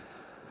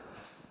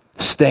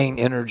 staying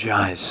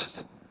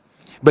energized.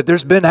 But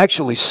there's been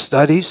actually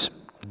studies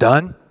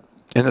done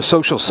in the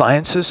social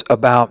sciences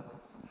about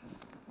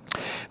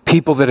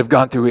people that have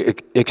gone through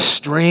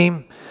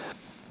extreme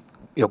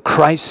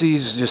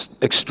crises,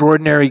 just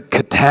extraordinary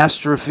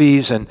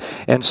catastrophes and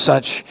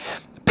such,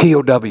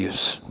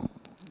 POWs,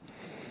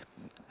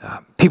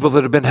 people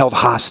that have been held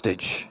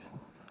hostage,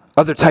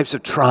 other types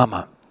of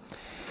trauma.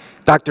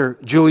 Dr.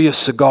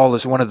 Julius Segal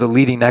is one of the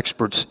leading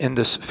experts in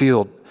this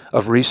field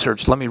of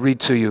research. Let me read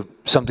to you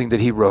something that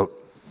he wrote.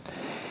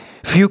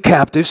 Few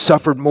captives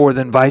suffered more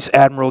than Vice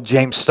Admiral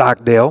James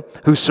Stockdale,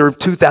 who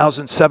served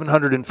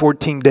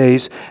 2,714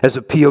 days as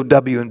a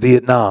POW in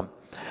Vietnam.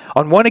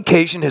 On one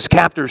occasion, his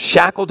captors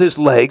shackled his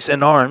legs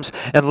and arms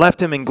and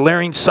left him in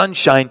glaring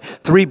sunshine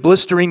 3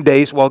 blistering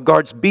days while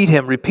guards beat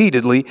him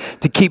repeatedly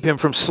to keep him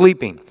from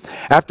sleeping.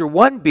 After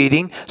one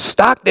beating,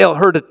 Stockdale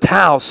heard a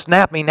towel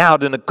snapping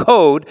out in a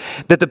code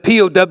that the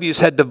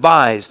POWs had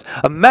devised,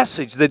 a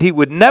message that he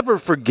would never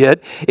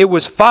forget. It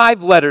was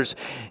 5 letters,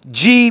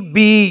 GBUJS,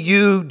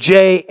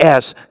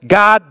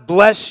 God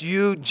bless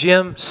you,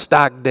 Jim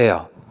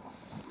Stockdale.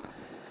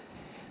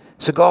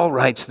 Segal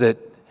writes that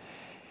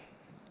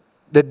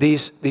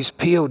these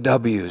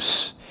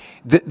POWs,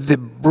 the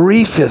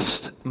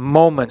briefest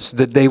moments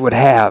that they would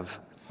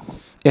have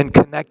in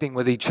connecting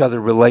with each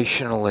other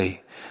relationally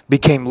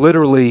became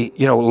literally,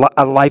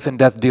 a life and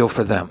death deal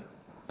for them.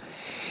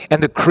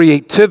 And the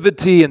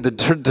creativity and the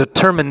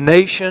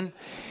determination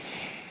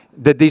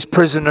that these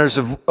prisoners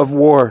of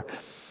war,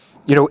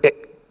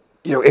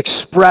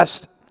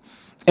 expressed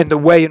in the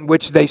way in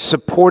which they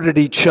supported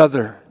each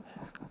other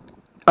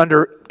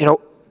under,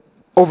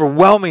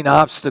 overwhelming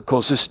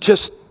obstacles is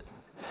just,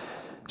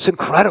 it's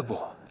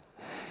incredible.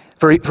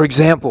 For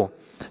example,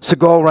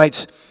 Segal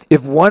writes,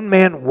 if one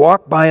man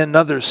walked by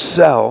another's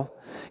cell,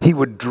 he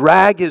would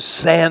drag his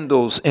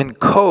sandals in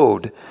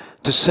code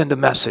to send a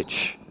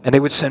message. And they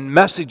would send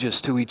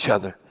messages to each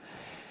other.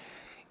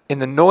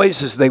 And the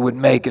noises they would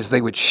make as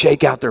they would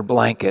shake out their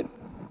blanket.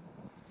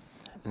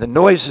 And the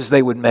noises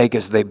they would make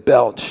as they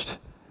belched.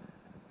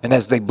 And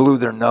as they blew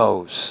their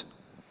nose.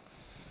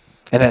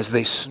 And as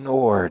they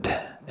snored.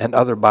 And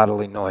other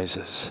bodily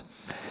noises.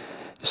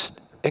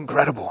 Just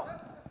incredible.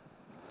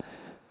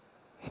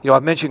 I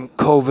mentioned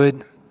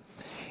COVID.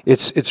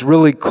 It's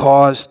really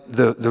caused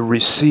the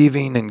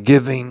receiving and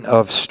giving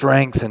of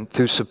strength and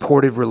through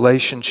supportive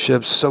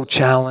relationships so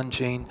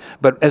challenging.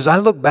 But as I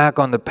look back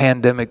on the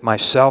pandemic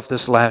myself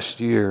this last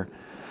year,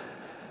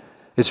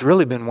 it's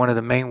really been one of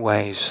the main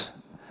ways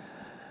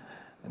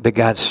that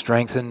God's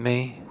strengthened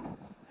me,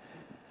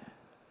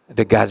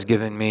 that God's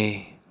given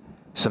me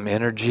some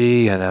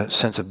energy and a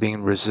sense of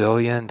being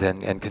resilient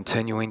and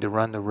continuing to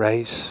run the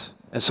race.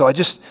 And so I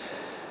just,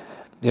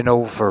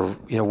 for,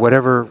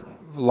 whatever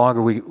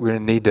longer we're going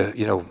to need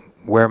to,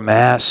 wear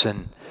masks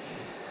and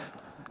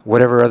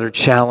whatever other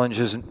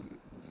challenges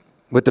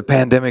with the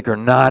pandemic or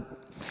not,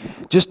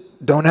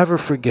 just don't ever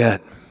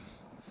forget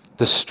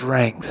the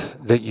strength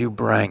that you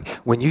bring.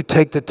 When you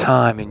take the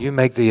time and you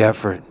make the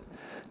effort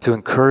to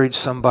encourage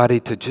somebody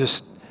to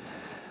just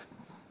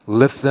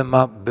lift them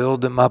up,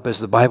 build them up as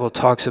the Bible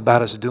talks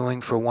about us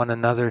doing for one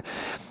another.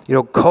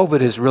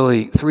 COVID is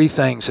really 3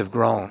 things have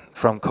grown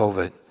from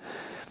COVID.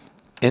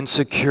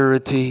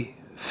 Insecurity,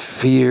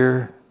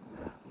 fear,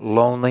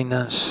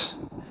 loneliness.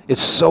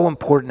 It's so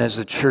important as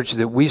a church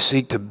that we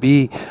seek to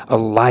be a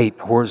light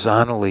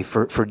horizontally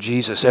for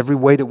Jesus every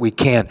way that we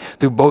can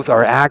through both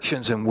our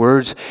actions and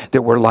words,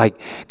 that we're like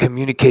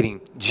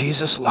communicating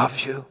Jesus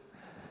loves you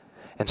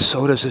and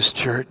so does His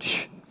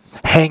church.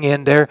 Hang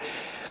in there.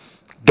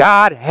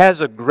 God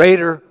has a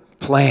greater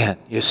plan,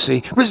 you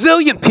see.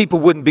 Resilient people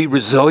wouldn't be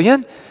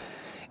resilient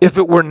if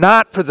it were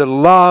not for the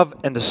love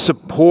and the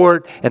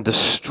support and the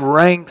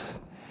strength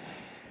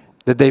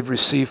that they've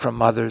received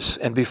from others.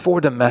 And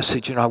before the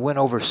message, I went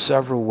over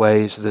several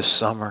ways this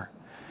summer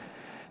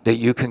that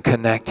you can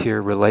connect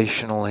here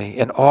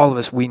relationally. And all of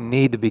us, we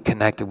need to be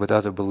connected with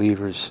other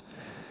believers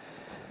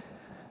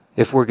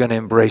if we're going to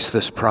embrace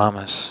this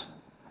promise.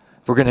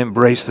 If we're going to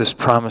embrace this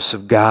promise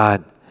of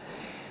God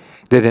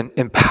that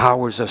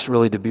empowers us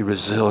really to be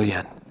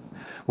resilient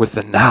with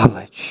the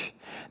knowledge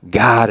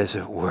God is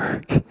at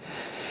work.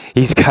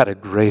 He's got a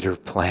greater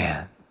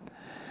plan.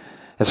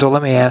 And so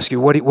let me ask you,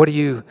 what do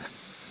you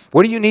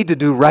need to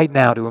do right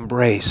now to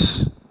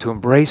embrace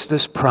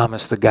this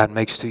promise that God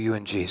makes to you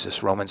in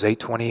Jesus? Romans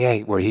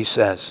 8:28, where He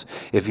says,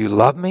 if you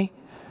love me,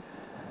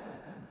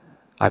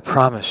 I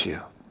promise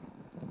you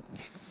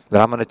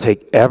that I'm going to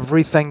take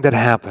everything that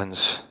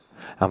happens,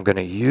 I'm going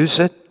to use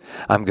it,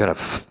 I'm going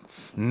to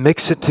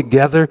mix it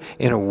together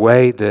in a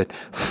way that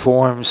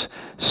forms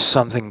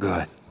something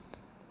good.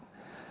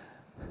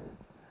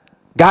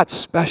 God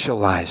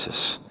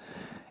specializes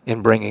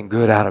in bringing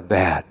good out of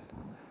bad.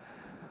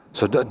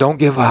 So don't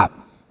give up.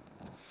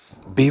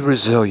 Be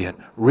resilient.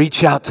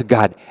 Reach out to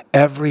God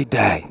every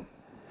day.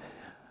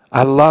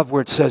 I love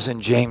where it says in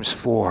James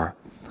 4,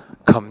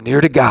 come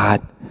near to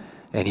God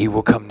and He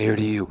will come near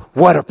to you.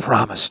 What a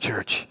promise,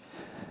 church.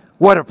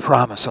 What a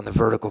promise on the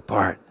vertical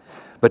part.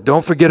 But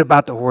don't forget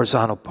about the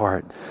horizontal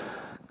part,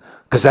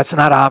 because that's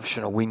not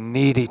optional. We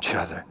need each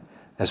other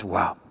as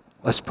well.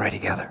 Let's pray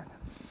together.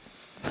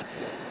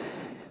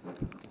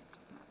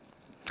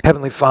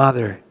 Heavenly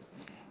Father,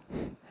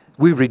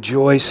 we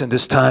rejoice in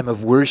this time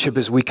of worship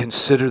as we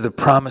consider the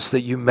promise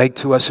that you make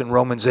to us in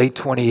Romans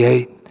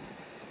 8:28.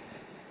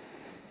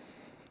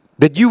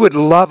 That you would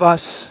love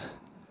us,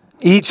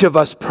 each of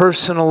us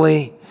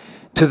personally,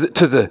 to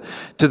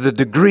the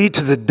degree,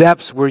 to the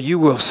depths where you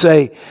will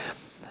say,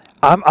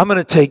 I'm going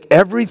to take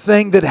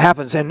everything that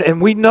happens.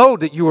 And we know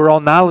that you are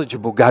all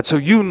knowledgeable, God. So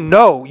you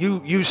know,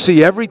 you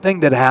see everything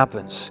that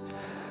happens.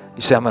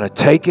 You say, I'm going to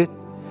take it,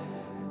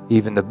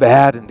 even the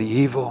bad and the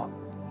evil.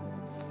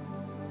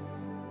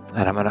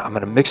 And I'm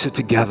going to mix it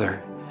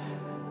together.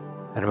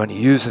 And I'm going to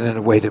use it in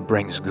a way that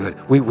brings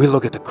good. We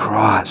look at the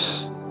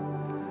cross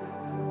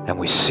and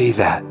we see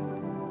that.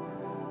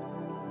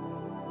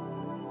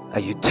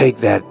 That you take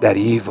that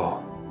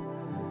evil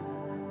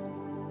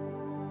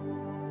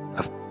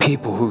of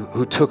people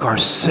who took our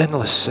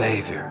sinless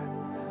Savior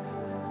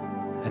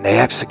and they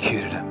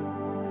executed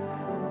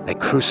him. They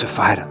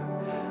crucified him.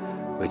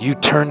 But you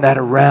turned that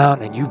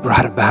around and you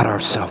brought about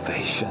our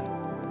salvation.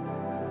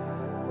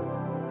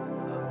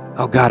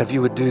 Oh God, if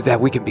you would do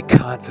that, we can be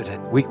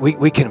confident.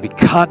 We can be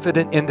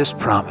confident in this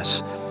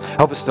promise.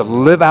 Help us to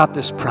live out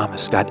this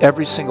promise, God,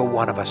 every single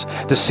one of us,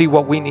 to see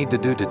what we need to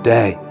do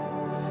today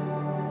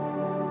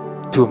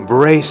to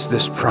embrace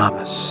this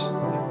promise.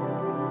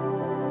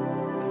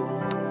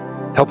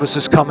 Help us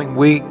this coming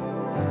week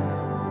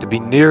to be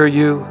near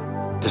you,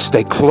 to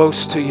stay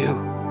close to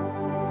you.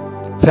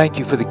 Thank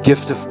you for the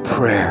gift of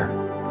prayer.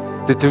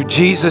 That through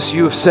Jesus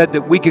you have said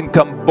that we can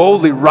come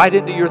boldly right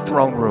into your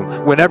throne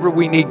room whenever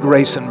we need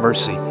grace and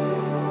mercy.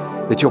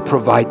 That you'll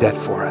provide that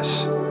for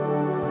us.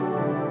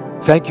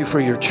 Thank you for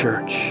your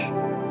church.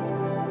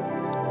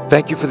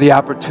 Thank you for the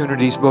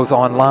opportunities both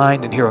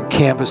online and here on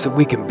campus that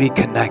we can be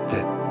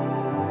connected.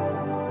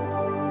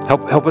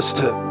 Help us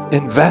to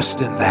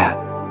invest in that,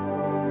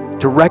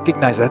 to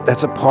recognize that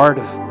that's a part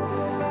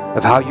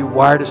of how you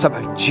wired us up.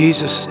 I mean,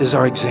 Jesus is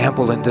our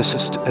example in this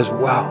as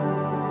well.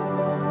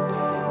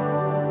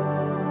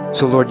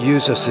 So Lord,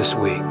 use us this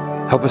week.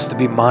 Help us to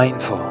be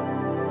mindful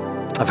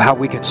of how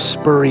we can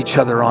spur each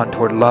other on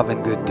toward love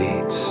and good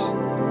deeds.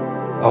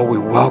 Oh, we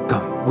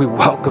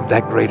welcome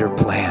that greater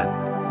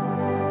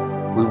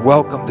plan. We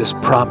welcome this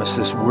promise,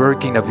 this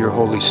working of your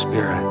Holy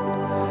Spirit.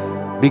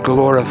 Be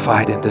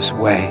glorified in this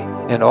way.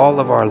 In all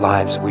of our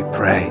lives, we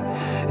pray.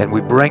 And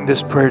we bring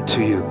this prayer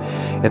to you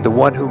in the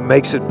one who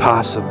makes it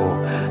possible,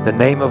 the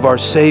name of our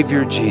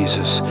Savior,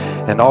 Jesus.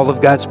 And all of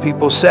God's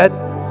people said,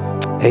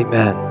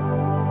 amen.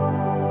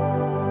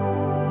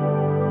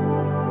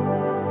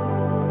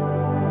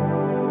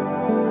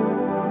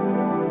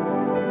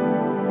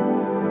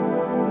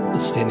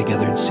 Let's stand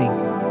together and sing.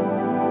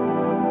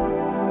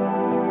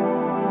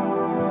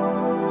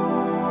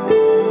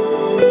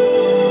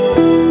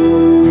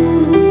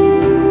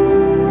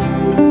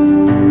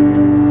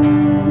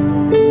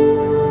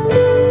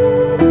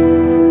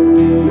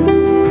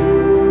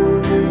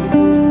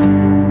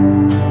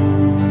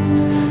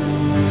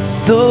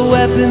 The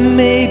weapon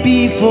may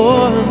be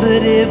formed,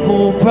 but it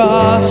won't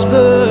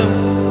prosper.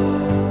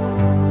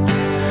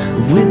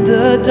 When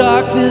the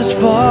darkness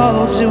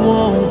falls, it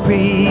won't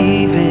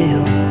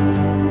prevail.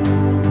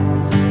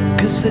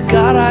 'Cause the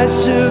God I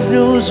serve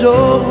knows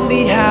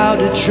only how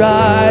to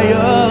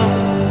triumph.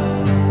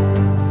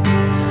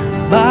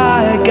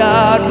 My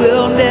God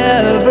will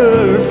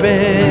never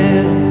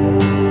fail.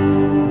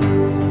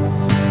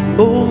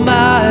 Oh,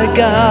 my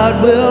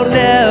God will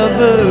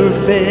never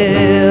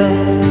fail.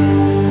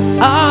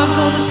 I'm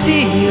gonna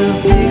see a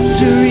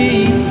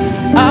victory.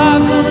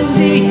 I'm gonna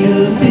see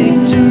a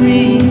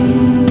victory.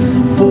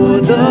 For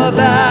the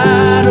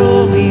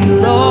battle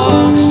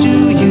belongs to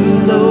you,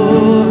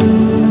 Lord.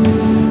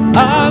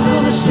 I'm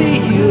gonna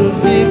see a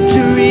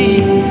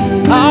victory.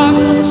 I'm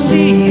gonna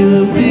see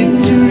a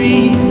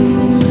victory.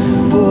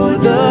 For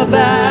the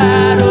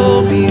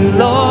battle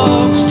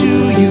belongs to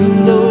you,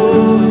 Lord.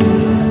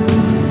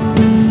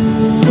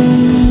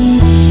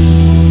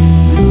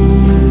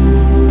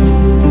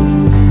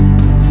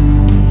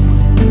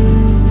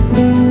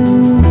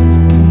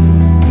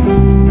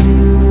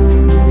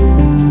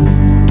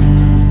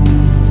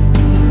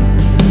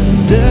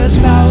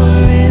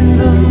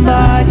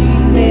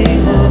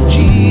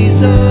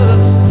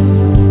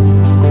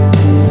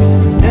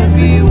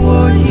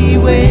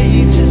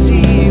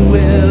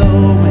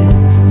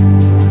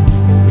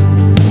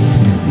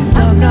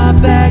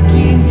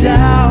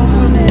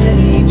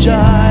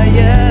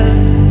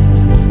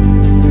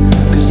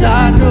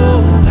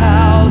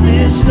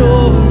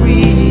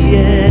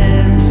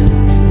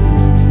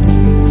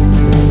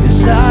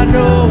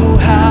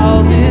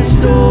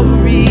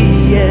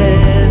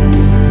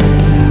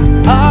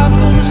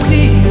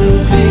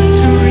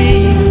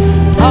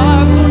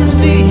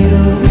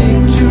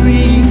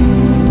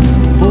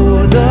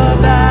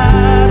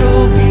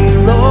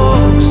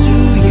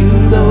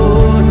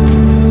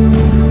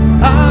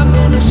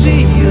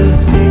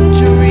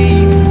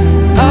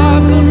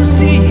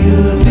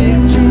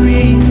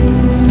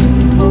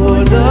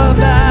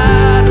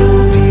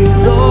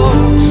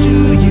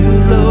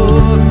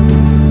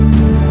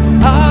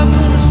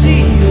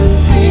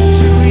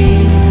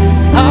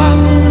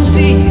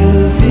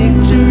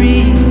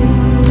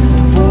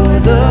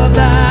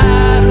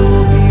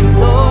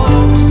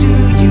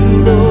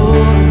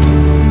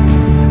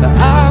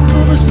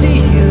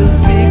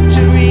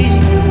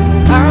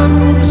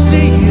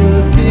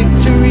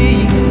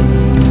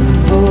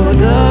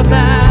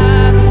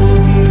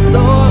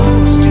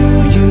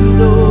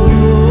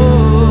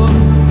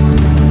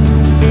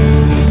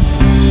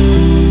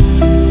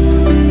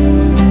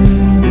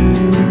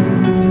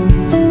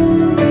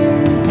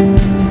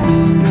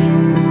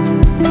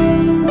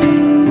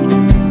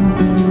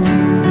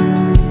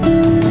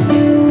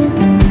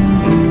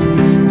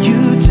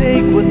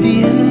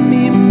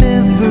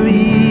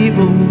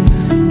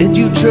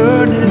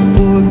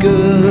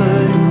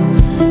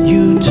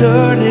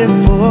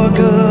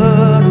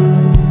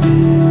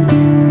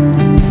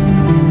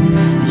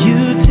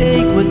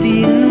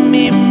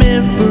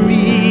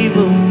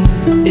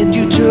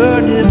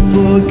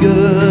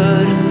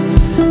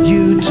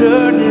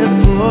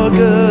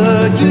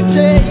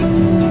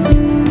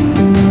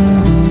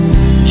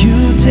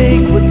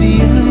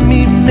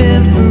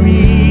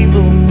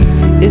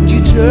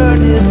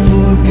 turn it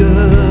for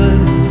good.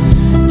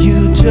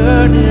 You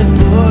turn it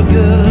for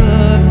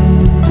good.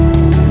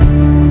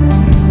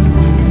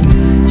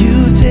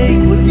 You take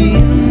what the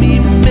enemy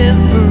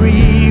meant for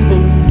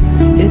evil,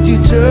 and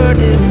you turn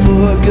it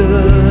for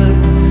good.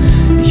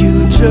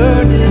 You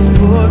turn it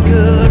for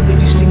good.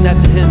 Would you sing that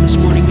to him this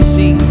morning? We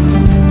sing.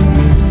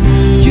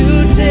 You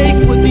take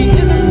what the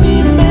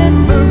enemy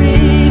meant for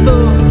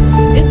evil,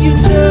 and you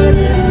turn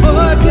it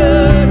for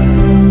good.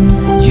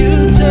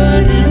 You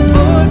turn it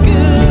for good.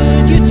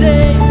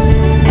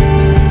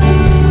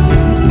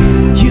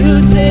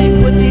 You take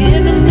what the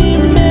enemy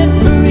meant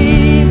for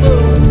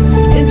evil,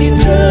 and you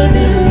turn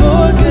it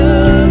for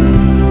good.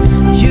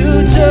 You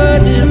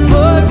turn it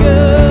for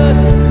good.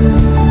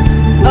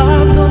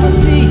 I'm gonna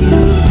see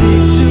your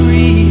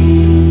victory.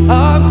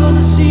 I'm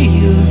gonna see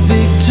your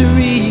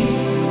victory.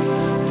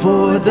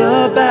 For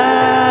the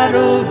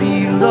battle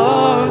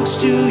belongs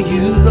to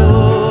you,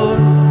 Lord.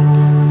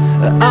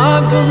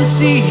 I'm gonna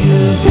see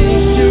your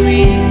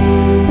victory.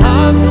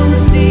 I'm gonna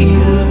see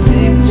your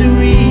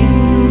victory.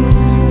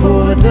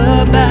 For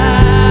the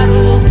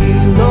battle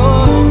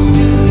belongs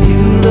to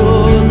you,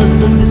 Lord. Let's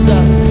sing this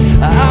up.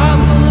 I'm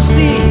gonna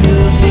see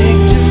your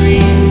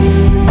victory.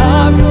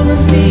 I'm gonna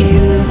see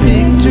your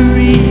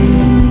victory.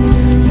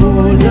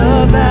 For the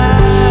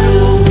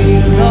battle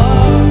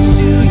belongs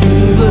to you,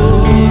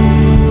 Lord.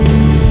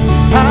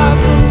 I'm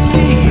gonna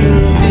see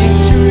your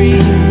victory.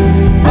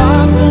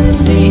 I'm gonna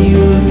see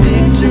your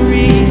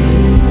victory.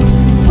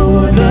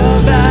 For the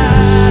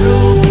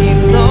battle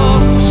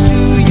belongs to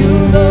you,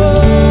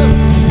 Lord.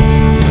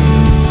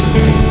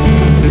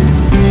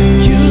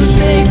 You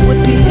take what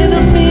the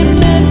enemy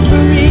meant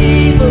for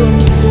evil,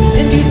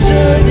 and you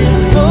turn it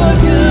for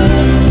good.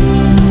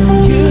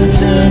 You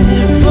turn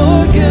it for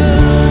good.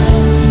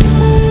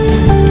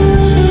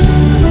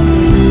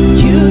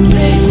 You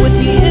take what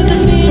the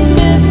enemy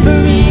meant for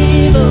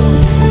evil,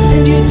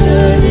 and you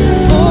turn it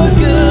for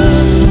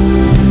good.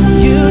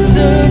 You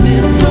turn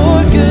it for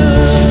good.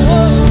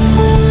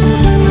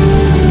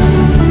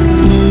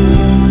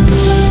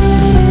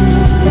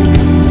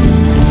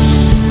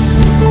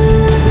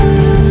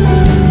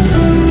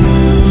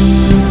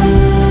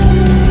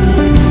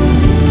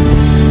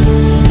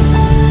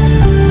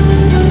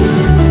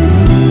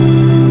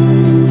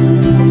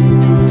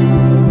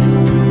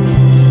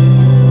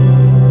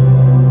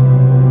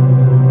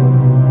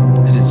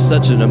 It is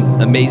such an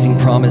amazing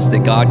promise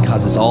that God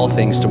causes all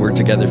things to work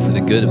together for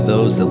the good of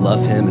those that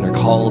love him and are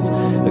called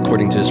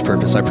according to his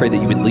purpose. I pray that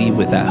you would leave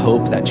with that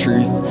hope, that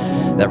truth,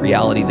 that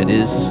reality that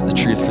is the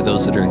truth for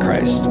those that are in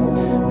Christ.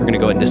 We're going to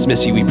go ahead and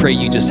dismiss you. We pray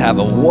you just have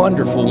a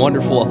wonderful,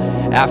 wonderful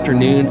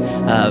afternoon.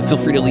 Feel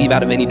free to leave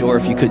out of any door.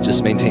 If you could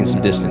just maintain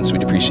some distance,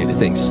 we'd appreciate it.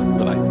 Thanks.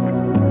 Bye-bye.